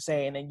you know what I'm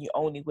saying? And you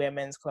only wear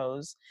men's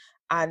clothes.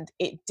 And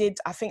I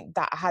think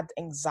that I had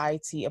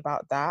anxiety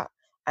about that,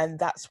 and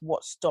that's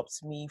what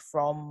stopped me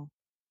from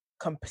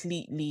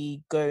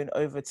completely going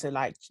over to,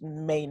 like,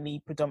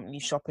 predominantly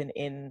shopping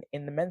in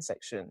the men's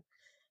section.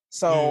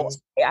 So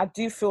I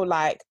do feel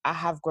like I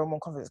have grown more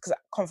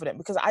confident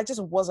because I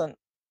just wasn't.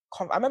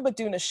 I remember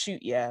doing a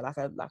shoot, like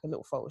a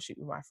little photo shoot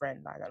with my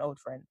friend, like an old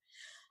friend,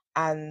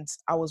 and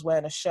I was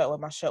wearing a shirt where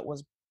my shirt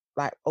was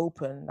like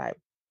open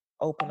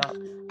up,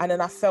 and then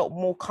I felt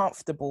more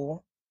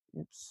comfortable.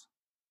 And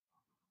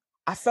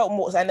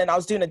then I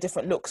was doing a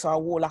different look, so I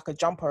wore like a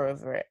jumper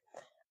over it,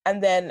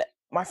 and then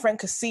my friend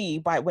could see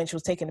when she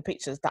was taking the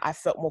pictures that I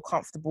felt more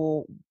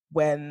comfortable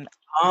when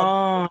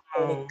I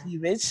was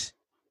cleavage.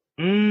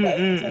 So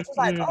she was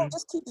like, "Oh,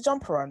 just keep the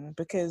jumper on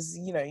because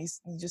you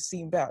just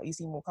seem better. You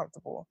seem more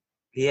comfortable."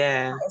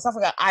 Yeah, it's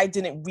something that I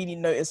didn't really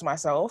notice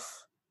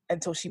myself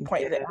until she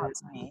pointed it out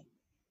to me.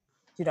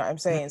 You know what I'm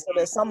saying? So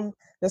there's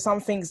some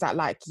things that,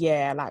 like,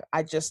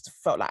 I just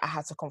felt like I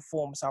had to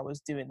conform, so I was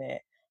doing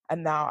it,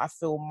 and now I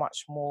feel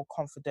much more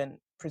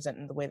confident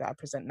presenting the way that I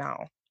present now.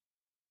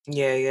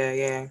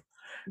 Yeah.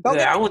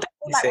 I would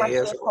like my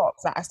sheer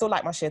tops. Like, I still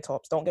like my sheer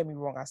tops. Don't get me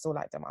wrong. I still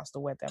like them. I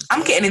still wear them.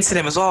 I'm getting into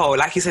them as well.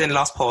 Like you said in the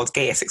last pod,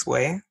 gay Essex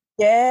boy.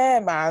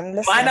 Yeah, man.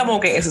 Listen. Mine are more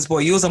gay Essex boy.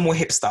 Yours are more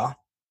hipster.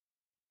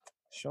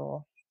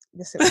 Sure.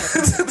 Listen.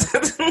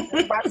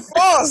 By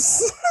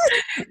force.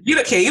 You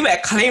look here. You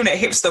better claim that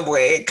hipster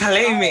boy.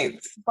 Claim it.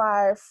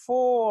 By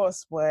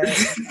force, boy.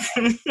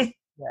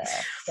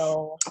 Yeah.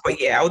 So. But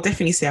yeah, I would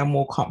definitely say I'm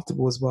more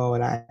comfortable as well.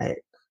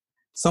 Like,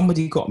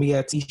 somebody got me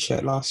a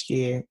T-shirt last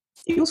year.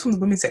 It was from the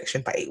women's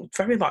section, but it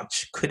very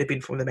much could have been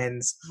from the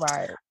men's.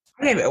 Right.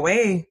 I gave it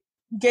away.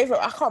 You gave it?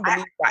 I can't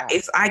believe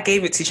that. I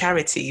gave it to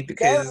charity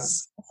because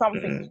there's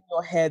something in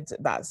your head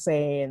that's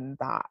saying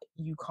that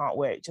you can't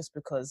wear it just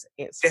because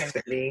it's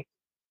definitely.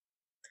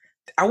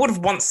 I would have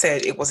once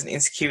said it was an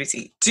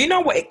insecurity. Do you know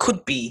what it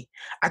could be?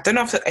 I don't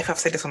know if I've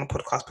said this on the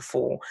podcast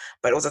before,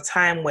 but it was a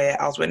time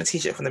where I was wearing a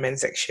T-shirt from the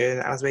men's section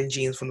and I was wearing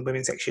jeans from the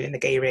women's section in the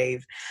gay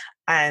rave,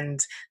 and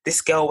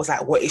this girl was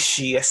like, "What is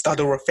she? A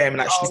stud or a femme?"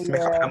 Like, she needs to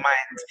make up her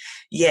mind.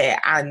 Yeah,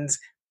 and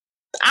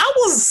I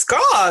was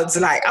scarred.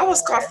 Like, I was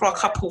scarred for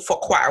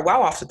quite a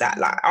while after that.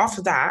 Like,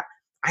 after that,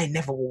 I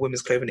never wore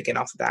women's clothing again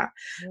after that.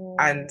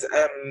 And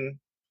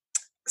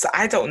so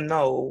I don't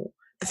know.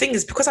 The thing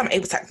is, because I'm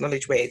able to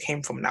acknowledge where it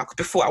came from now, because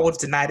before I would have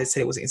denied it, said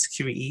it was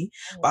insecurity.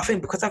 But I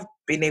think because I've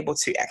been able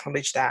to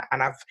acknowledge that,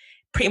 and I've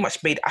pretty much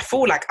I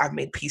feel like I've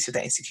made peace with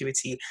that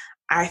insecurity.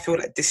 I feel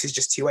like this is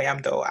just who I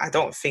am, though. I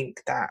don't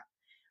think that,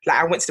 like,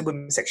 I went to the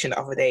women's section the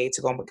other day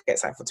to go and get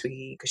something for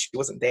Twiggy because she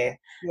wasn't there.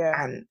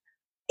 Yeah. And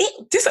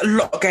there's a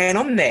lot going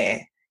on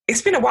there.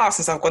 It's been a while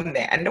since I've gone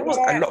there, and there was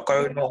a lot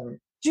going on.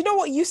 Do you know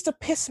what used to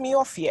piss me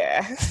off,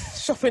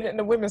 shopping in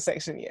the women's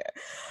section,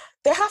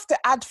 they have to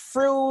add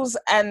frills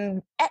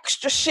and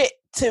extra shit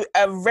to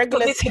a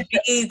regular. You need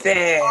to be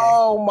there.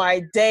 Oh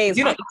my days!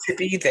 You don't need to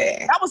be there.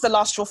 That was the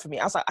last straw for me.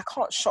 I was like, I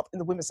can't shop in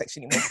the women's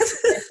section anymore.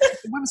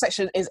 The women's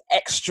section is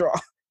extra.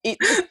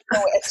 It's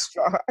so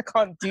extra. I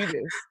can't do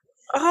this.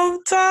 I'm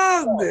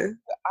done.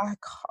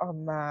 Oh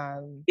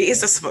man. It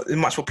is just a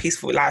much more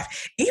peaceful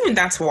life, even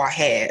down to our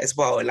hair as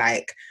well.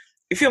 Like,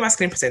 if you're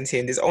masculine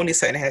presenting, there's only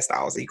certain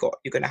hairstyles that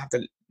you're gonna have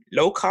the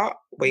low cut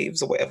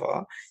waves or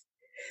whatever.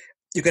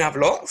 You're gonna have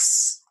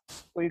locks,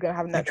 or you're gonna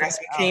have natural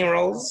clean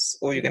rolls,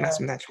 or you're gonna have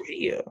some natural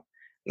hair.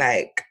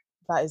 Like,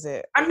 That is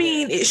it. I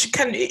mean,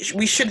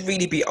 we should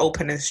really be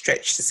open and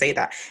stretched to say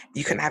that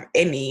you can have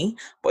any,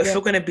 but if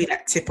you're going to be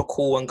like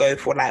typical and go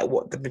for like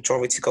what the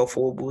majority go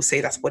for, we'll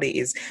say that's what it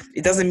is.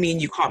 It doesn't mean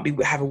you can't be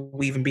have a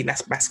weave and be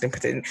masculine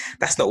presenting.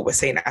 That's not what we're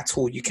saying at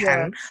all. You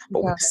can,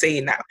 but we're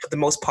saying that for the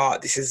most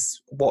part, this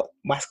is what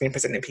masculine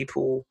presenting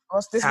people.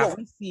 This is what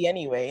we see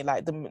anyway.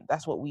 Like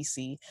that's what we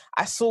see.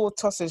 I saw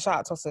Tosin, shout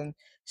out Tosin.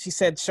 She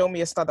said, "Show me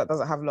a stud that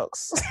doesn't have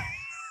locks."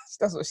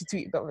 That's what she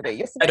tweeted the other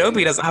day.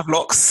 Adobe doesn't have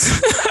locks.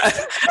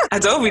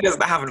 Adobe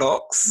doesn't have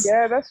locks.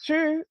 Yeah, that's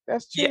true.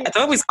 That's true. Yeah,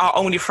 Adobe's our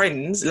only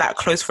friends, like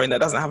close friend that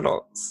doesn't have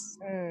locks.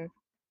 Isn't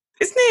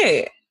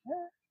it?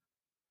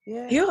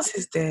 Yeah. Who else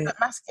is there?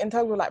 In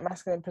terms of like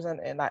masculine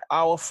presenting, like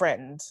our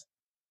friend,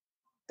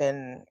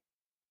 then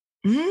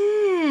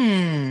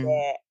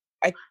yeah,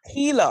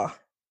 Akila.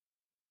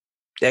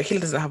 Yeah,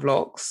 Akila doesn't have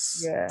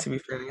locks. Yeah. To be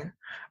fair.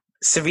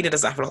 Serena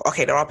doesn't have locks.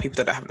 Okay, there are people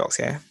that don't have locks,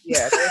 yeah.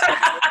 Yeah.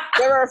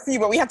 There are a few,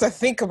 but we have to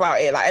think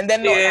about it. Like, and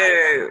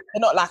they're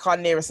not like our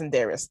nearest and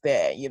dearest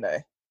there, you know.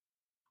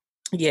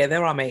 Yeah,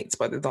 they're our mates,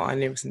 but they're not our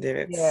nearest and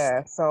dearest.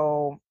 Yeah,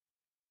 so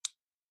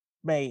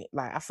mate,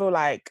 like I feel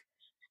like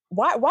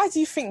why do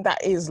you think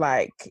that is?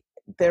 Like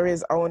there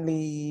is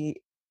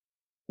only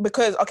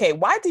because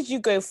why did you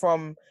go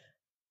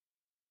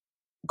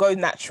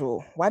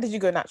natural? Why did you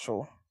go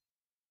natural?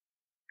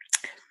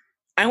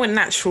 I went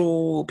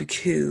natural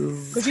because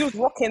you was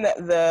rocking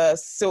the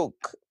silk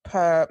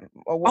perm.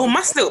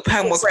 My silk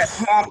perm was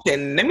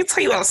popping. Let me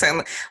tell you what I'm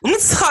saying. Let me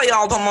tell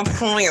y'all about my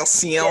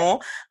press,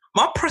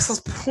 My press was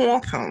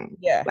popping.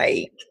 Yeah.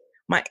 Like,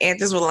 my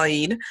edges were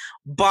laid.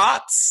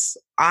 But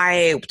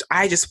I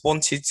just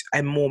wanted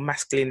a more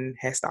masculine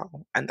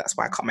hairstyle. And that's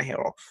why I cut my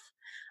hair off.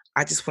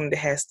 I just wanted a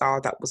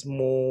hairstyle that was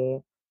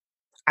more...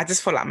 I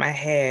just felt like my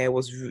hair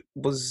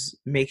was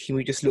making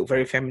me just look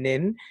very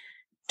feminine.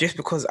 Just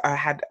because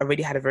I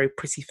already had a very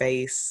pretty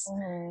face.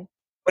 Mm.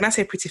 When I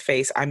say pretty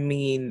face, I don't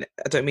mean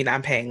that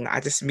I'm paying. I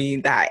just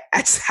mean that I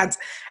just had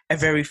a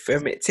very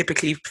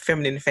typically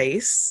feminine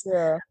face.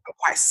 Yeah.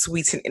 Quite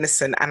sweet and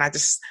innocent. And I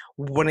just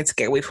wanted to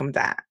get away from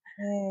that.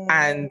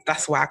 And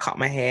that's why I cut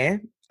my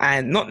hair.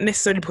 And not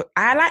necessarily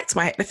I liked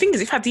my hair. The thing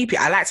is, if I deep it,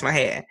 I liked my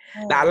hair.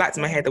 Like, I liked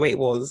my hair the way it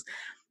was.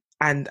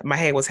 And my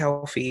hair was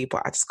healthy,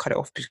 but I just cut it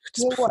off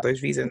just for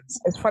those reasons.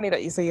 It's funny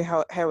that you say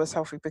your hair was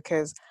healthy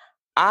because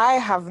I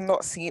have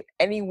not seen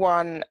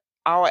anyone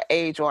our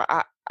age or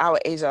at our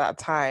age at that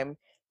time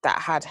that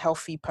had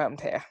healthy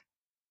permed hair,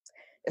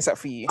 except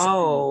for you.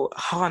 Oh,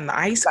 hon,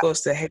 I used to go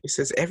to the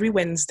hairdressers every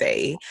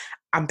Wednesday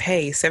and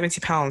pay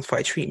 £70 for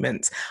a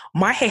treatment.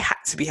 My hair had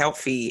to be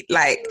healthy.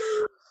 Like,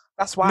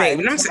 that's why.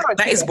 Mate,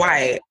 that is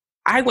why.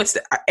 I went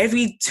to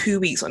every 2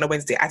 weeks on a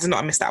Wednesday. I did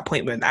not miss that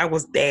appointment. I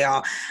was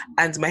there,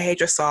 and my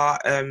hairdresser,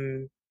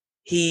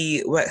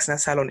 he works in a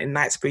salon in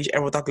Knightsbridge,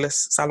 Errol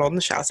Douglas salon.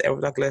 Shout out to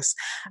Errol Douglas.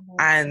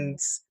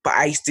 But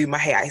I used to do my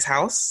hair at his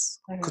house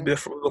because we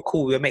were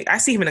cool. We were mates. I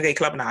see him in a gay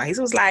club now. He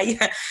was like,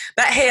 yeah,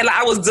 that hair like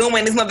I was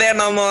doing is not there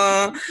no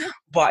more.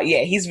 But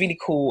yeah, he's really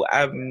cool.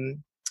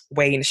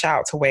 Wayne, shout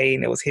out to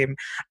Wayne. It was him,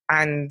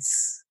 and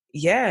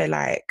yeah,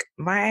 like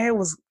my hair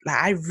was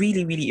like I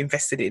really, really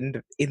invested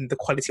in the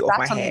quality of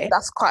my hair.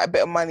 That's quite a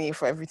bit of money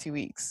for every 2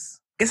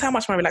 weeks. Guess how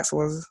much my relaxer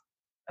was?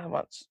 How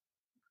much?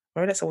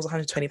 My relaxer was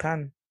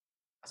 £120.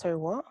 Sorry,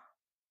 what?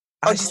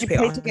 Did you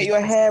pay to get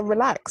your hair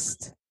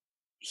relaxed?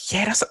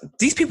 Yeah,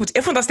 these people.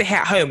 Everyone does their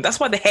hair at home. That's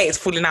why the hair is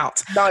falling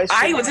out. No,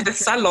 I went to the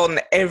salon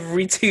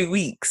every 2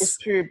 weeks. It's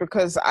true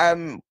because by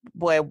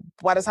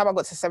the time I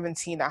got to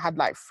 17, I had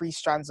like 3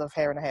 strands of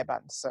hair in a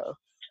hairband. So,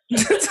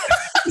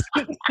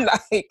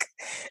 like,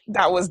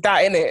 that was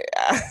that, innit?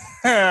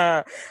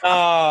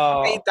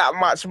 I made that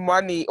much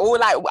money. Or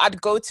like, I'd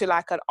go to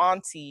like an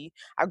auntie.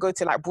 I'd go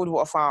to like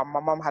Broadwater Farm. My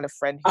mum had a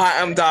friend. I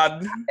am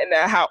done in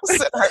their house.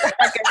 I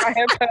get my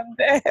hair done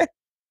there.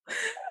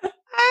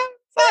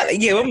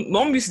 Yeah,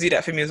 mom used to do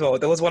that for me as well.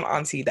 There was one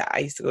auntie that I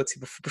used to go to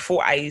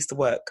before I used to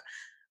work.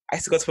 I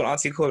used to go to an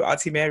auntie called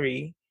Auntie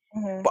Mary.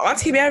 Mm-hmm. But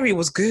Auntie Mary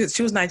was good.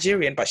 She was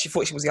Nigerian, but she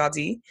thought she was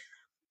Yardi.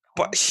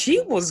 But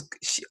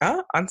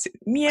Auntie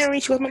Mary,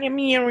 she was my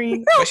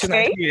Mary. But she was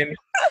Nigerian.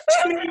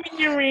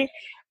 Mary.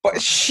 But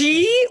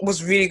she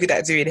was really good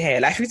at doing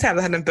hair. Like, a few times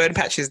I had them burn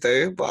patches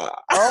though, but...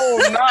 Oh,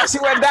 no, she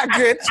wasn't that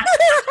good.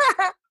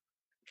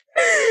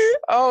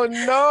 Oh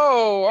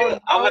no!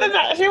 Other than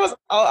that,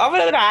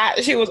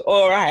 she was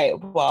all right.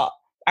 But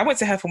I went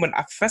to her from when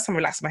I first time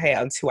relaxed my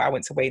hair until I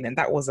went to Wayne, and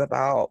that was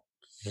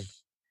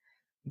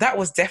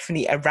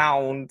definitely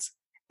around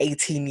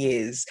 18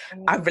 years.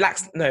 I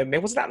relaxed. No,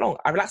 it wasn't that long.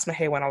 I relaxed my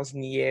hair when I was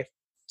in year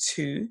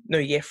 3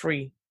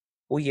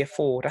 or year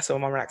 4. That's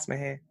when I relaxed my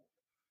hair.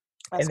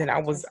 And then I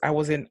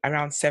was in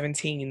around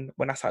 17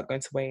 when I started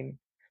going to Wayne.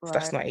 So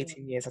that's not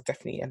 18 years. I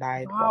definitely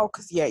lied. Wow,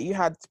 because you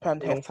had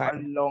permed hair for a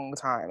long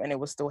time, and it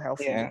was still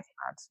healthy.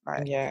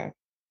 Yeah,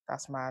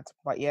 that's mad.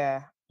 But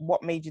yeah,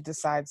 what made you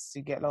decide to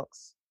get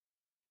locks?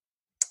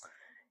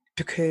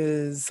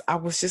 Because I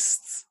was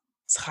just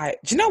tired.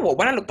 Do you know what?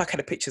 When I look back at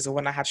the pictures of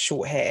when I had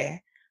short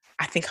hair,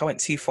 I think I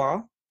went too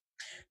far.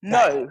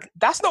 No,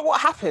 that's not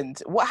what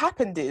happened. What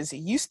happened is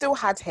you still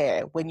had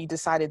hair when you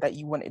decided that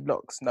you wanted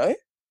locks, no?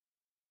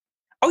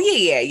 Oh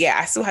yeah.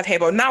 I still had hair,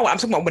 but now I'm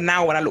talking about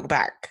now when I look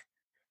back.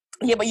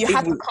 Yeah, but you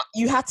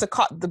had to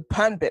cut the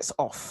perm bits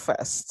off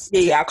first.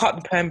 Yeah, I cut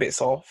the perm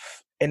bits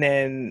off, and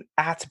then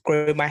I had to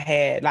grow my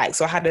hair. Like,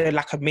 so I had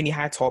a mini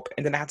high top,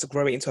 and then I had to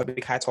grow it into a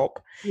big high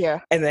top. Yeah.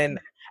 And then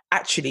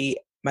actually,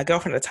 my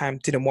girlfriend at the time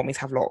didn't want me to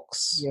have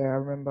locks. Yeah, I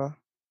remember.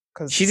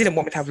 Because she didn't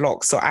want me to have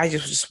locks, so I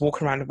just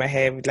walking around with my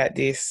hair like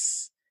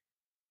this.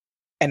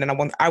 And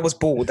then I was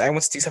bored. I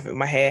wanted to do something with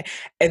my hair.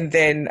 And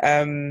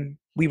then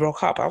we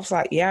broke up. I was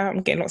like, yeah,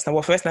 I'm getting locks now.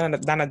 Well, first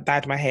Nana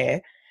dyed my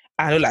hair.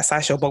 I looked like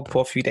Sideshow Bob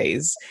for a few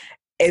days.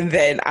 And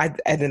then I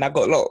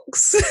got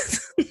locks.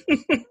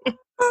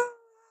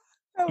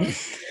 That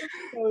was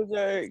no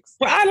jokes.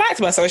 Well, I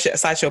liked my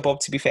Sideshow Bob,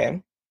 to be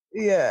fair.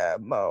 Yeah,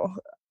 Mo.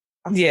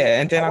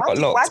 Yeah, and then I got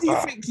locks. Why do you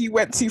think you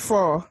went too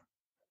far?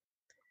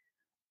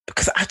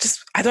 Because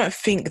I don't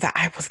think that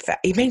I was that.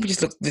 It made me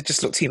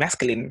just look too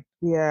masculine.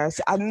 Yeah,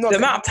 I'm not. The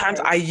amount of times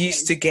I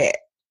used to get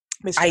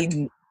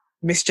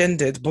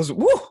misgendered was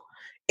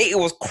it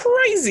was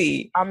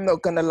crazy. I'm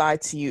not gonna lie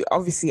to you.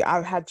 Obviously,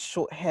 I've had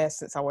short hair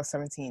since I was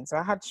 17, so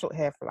I had short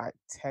hair for like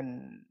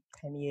 10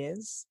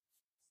 years,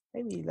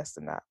 maybe less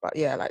than that, but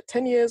yeah, like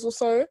 10 years or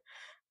so.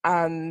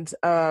 And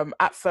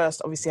at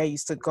first, obviously, I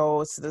used to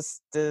go to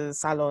the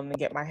salon and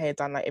get my hair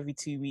done like every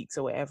 2 weeks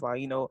or whatever,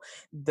 you know,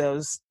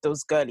 those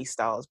girly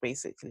styles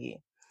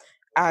basically.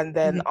 And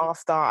then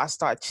after I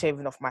started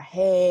shaving off my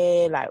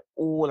hair, like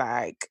all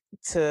like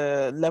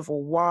to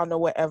level 1 or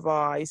whatever,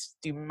 I used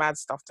to do mad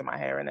stuff to my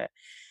hair in it.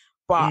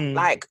 But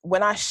like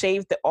when I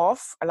shaved it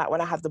off, like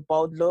when I had the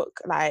bald look,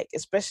 like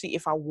especially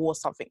if I wore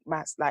something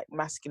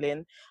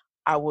masculine,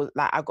 I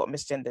got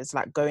misgendered. So,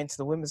 like going to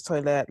the women's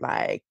toilet,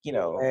 like, you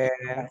know, I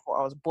thought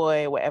I was a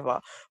boy,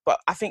 whatever. But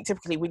I think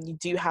typically when you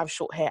do have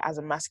short hair as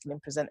a masculine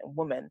presenting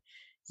woman,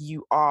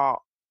 you are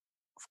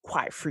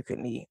quite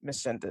frequently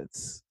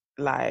misgendered.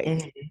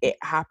 Like it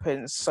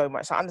happens so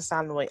much. So I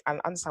understand what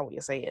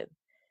you're saying.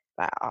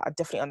 Like I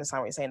definitely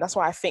understand what you're saying. That's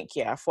why I think,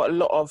 yeah, for a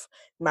lot of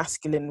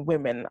masculine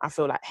women, I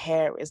feel like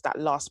hair is that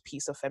last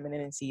piece of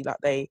femininity that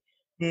they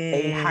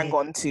hang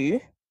on to. Do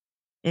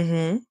you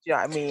know what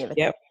I mean?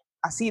 Yep.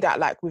 I see that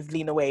like with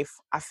Lena Waithe.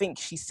 I think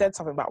she said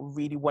something about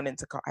really wanting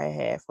to cut her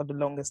hair for the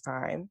longest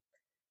time.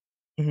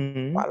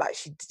 But like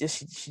she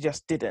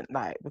just didn't,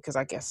 like, because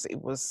I guess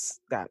it was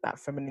that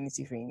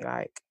femininity thing,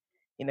 like,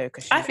 you know,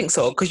 because I think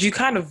so, because you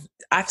kind of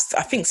I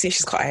think since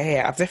she's cut her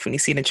hair, I've definitely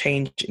seen a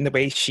change in the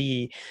way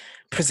she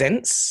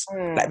presents.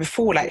 Like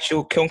before, like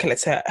she'll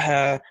collect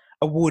her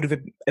award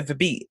of a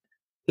beat.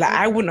 Like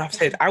I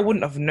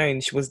wouldn't have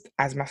known she was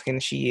as masculine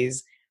as she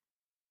is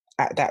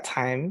at that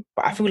time.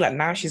 But I feel like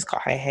now she's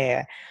cut her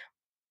hair,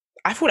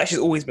 I feel like she's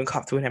always been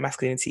comfortable in her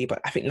masculinity, but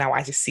I think now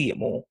I just see it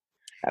more.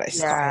 Like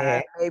she's cut her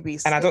hair. Maybe.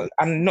 And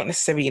I'm not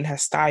necessarily in her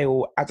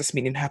style, I just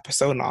mean in her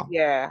persona.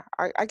 Yeah,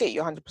 I get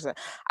you 100%.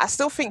 I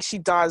still think she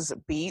does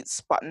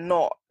beats, but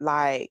not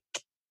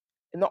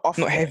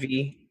often. Not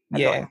heavy.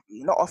 Yeah.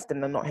 Not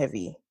often and not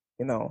heavy,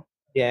 you know.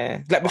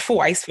 Yeah. Like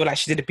before, I used to feel like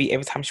she did a beat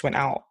every time she went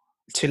out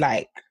to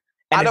like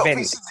an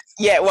event.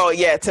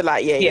 To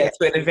like,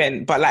 to an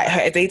event. But like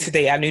her day to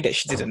day, I knew that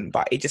she didn't,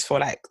 but it just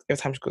felt like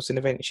every time she goes to an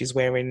event, she's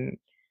wearing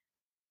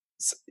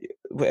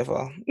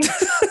whatever.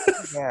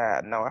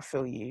 Yeah, no, I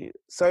feel you.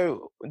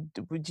 So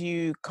would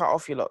you cut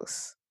off your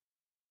locks?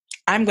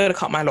 I'm going to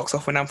cut my locks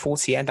off when I'm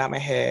 40 and dye my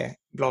hair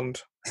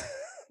blonde.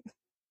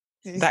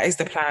 That is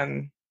the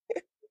plan.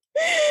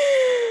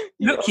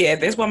 Look, yeah,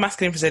 there's one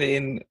masculine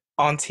presenting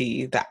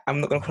auntie that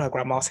I'm not going to call her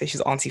grandma. I'll say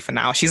she's auntie for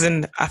now. I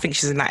think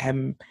she's in like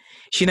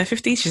she's in her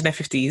 50s. She's in her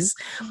 50s.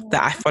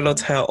 That I followed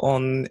her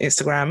on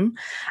Instagram,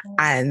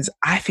 and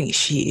I think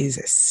she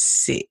is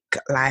sick.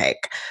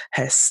 Like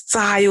her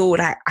style,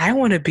 like I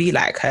want to be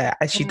like her.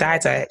 And she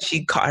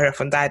she cut her off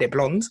and dyed it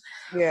blonde.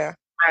 Yeah.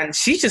 And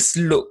she just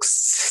looks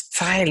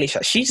stylish.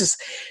 Like she's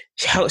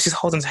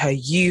holding to her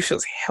youth. She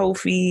looks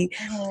healthy.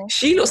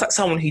 She looks like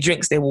someone who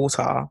drinks their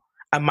water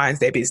and minds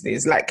their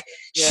business. Like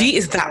she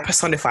is that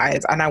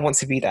personified, and I want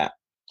to be that.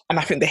 And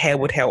I think the hair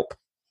would help.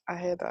 I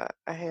hear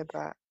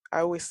that. I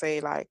always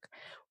say, like,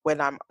 when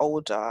I'm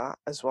older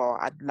as well,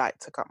 I'd like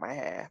to cut my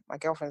hair. My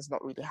girlfriend's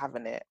not really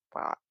having it,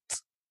 but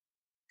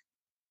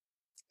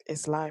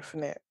it's life,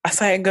 innit? I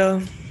saw it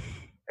go.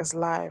 It's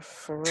life,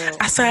 for real.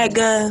 I saw it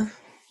go.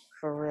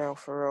 For real.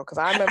 Because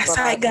I remember. I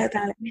saw it go,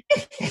 darling.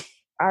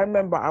 I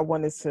remember I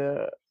wanted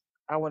to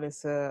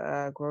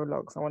grow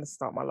locks. I wanted to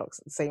start my locks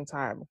at the same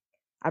time.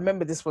 I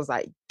remember this was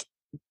like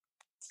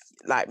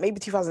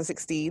maybe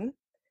 2016.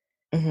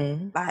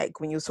 Like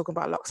when you were talking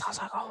about locks, I was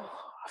like, oh,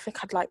 I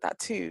think I'd like that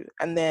too.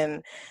 And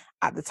then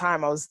at the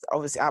time, I was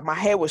obviously my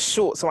hair was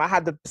short, so I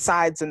had the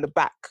sides and the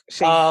back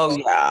shaved. Oh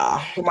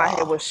yeah, so my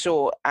hair was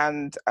short,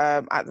 and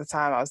at the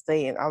time I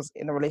was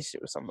in a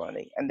relationship with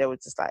somebody, and they were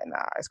just like,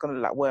 nah, it's gonna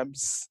look like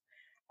worms,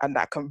 and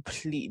that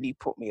completely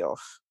put me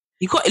off.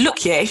 You got to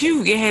look, if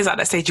your hair's at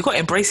that stage, you got to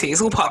embrace it. It's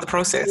all part of the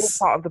process.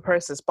 It's all part of the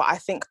process, but I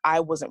think I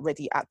wasn't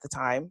ready at the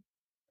time.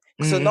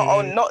 So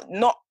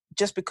not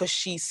just because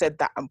she said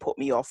that and put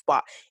me off.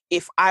 But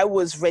if I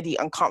was ready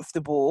and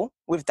comfortable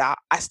with that,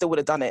 I still would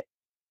have done it.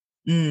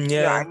 Yeah. You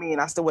know what I mean?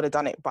 I still would have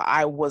done it, but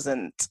I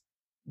wasn't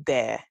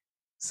there.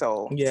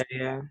 So yeah.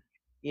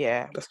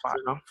 That's fair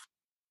enough.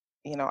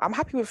 You know, I'm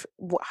happy with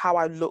how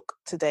I look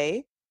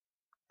today.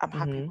 I'm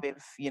happy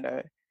with, you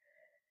know,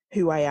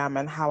 who I am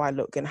and how I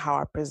look and how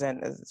I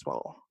present as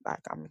well. Like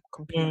I'm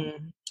completely.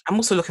 I'm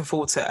also looking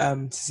forward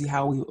to see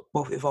how we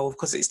both evolve,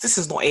 because this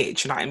is not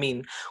it. You know what I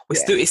mean?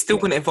 It's still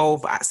going to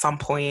evolve at some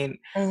point.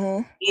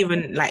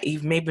 Even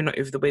maybe not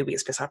with the way we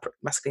express our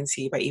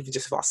masculinity, but even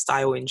just with our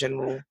style in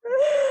general.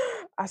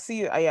 I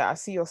see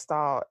your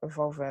style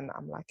evolving.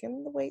 I'm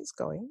liking the way it's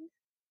going.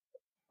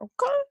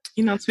 Okay.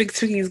 You know,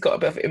 Twiggy's got a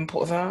bit of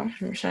input there.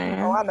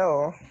 Oh, I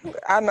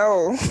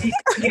know.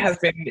 Twiggy has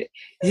been,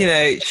 you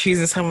know,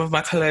 choosing some of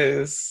my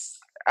clothes.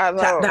 I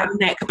know. That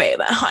neck, babe,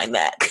 that high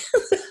neck.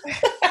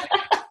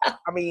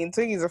 I mean,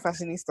 Twiggy's a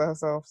fashionista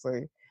herself,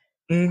 so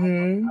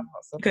I'm not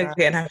surprised.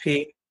 Getting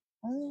happy.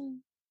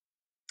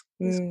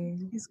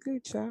 It's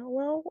good, yeah.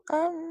 Well,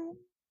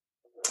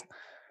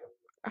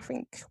 I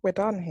think we're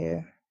done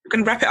here. We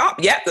can wrap it up.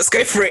 Yeah, let's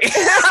go for it.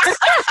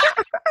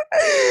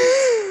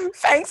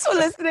 Thanks for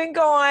listening,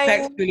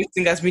 guys.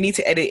 We need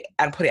to edit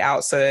and put it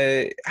out.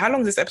 So, how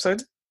long is this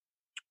episode?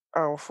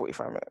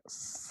 45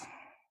 minutes.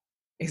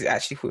 Is it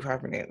actually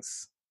 45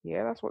 minutes?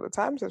 Yeah, that's what the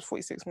time says,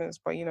 46 minutes.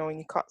 But you know, when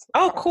you cut.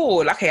 Oh,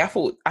 cool. Okay, I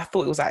thought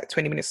it was like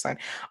 20 minutes. All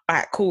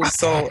right, cool.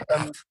 So,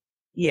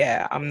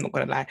 yeah, I'm not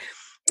gonna lie.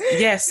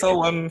 Yeah.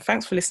 So,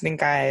 thanks for listening,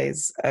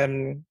 guys.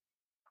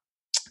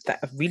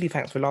 Really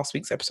thanks for last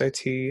week's episode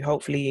too.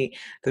 Hopefully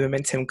the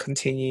momentum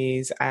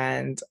continues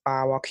and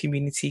our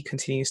community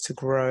continues to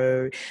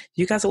grow.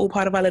 You guys are all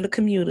part of our little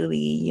community,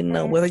 you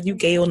know, whether you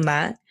gay or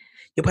not,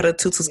 you're part of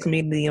the Tutus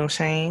community, you know what I'm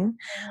saying?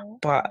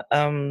 But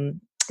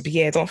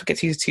yeah, don't forget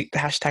to use the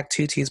hashtag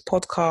Tutus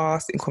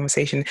podcast in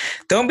conversation.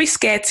 Don't be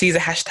scared to use a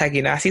hashtag,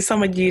 you know. I see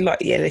some of you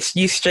let's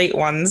use straight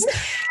ones.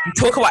 You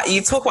talk about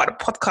the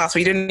podcast, but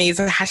you don't use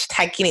a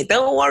hashtag in it.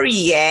 Don't worry,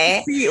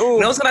 yeah.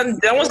 No one's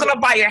gonna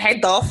bite your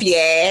head off,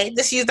 yeah.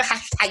 Just use the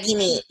hashtag in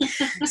it.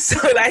 So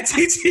like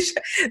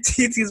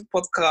Tutus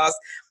podcast.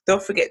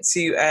 Don't forget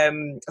to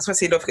don't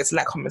forget to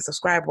like, comment,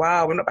 subscribe.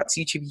 Wow, we're not back to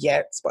YouTube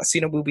yet, but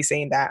soon we'll be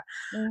saying that.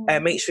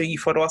 Make sure you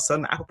follow us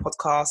on Apple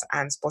Podcasts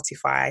and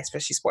Spotify,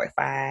 especially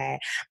Spotify.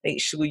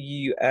 Make sure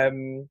you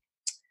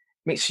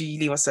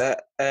leave us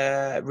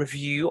a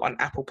review on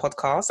Apple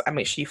Podcasts, and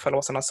make sure you follow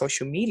us on our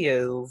social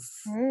medias.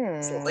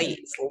 It's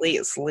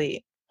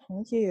late.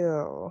 Thank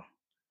you.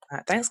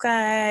 Thanks,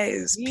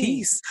 guys.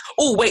 Peace.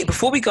 Oh, wait,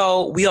 before we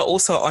go, we are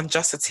also on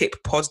Just a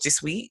Tip pod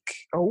this week.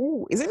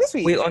 Oh, is it this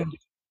week? We're on.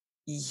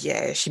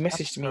 Yeah, she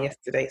messaged me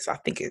yesterday, so I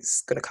think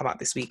it's gonna come out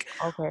this week.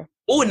 Okay.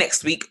 Or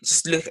next week.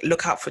 Just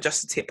look out for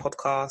Just a Tip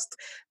podcast.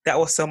 That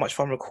was so much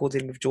fun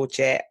recording with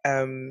Georgette.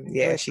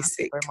 Yeah, she's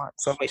sick.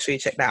 So make sure you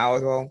check that out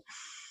as well.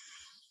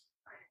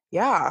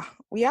 Yeah,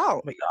 we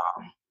out.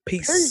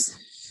 Peace.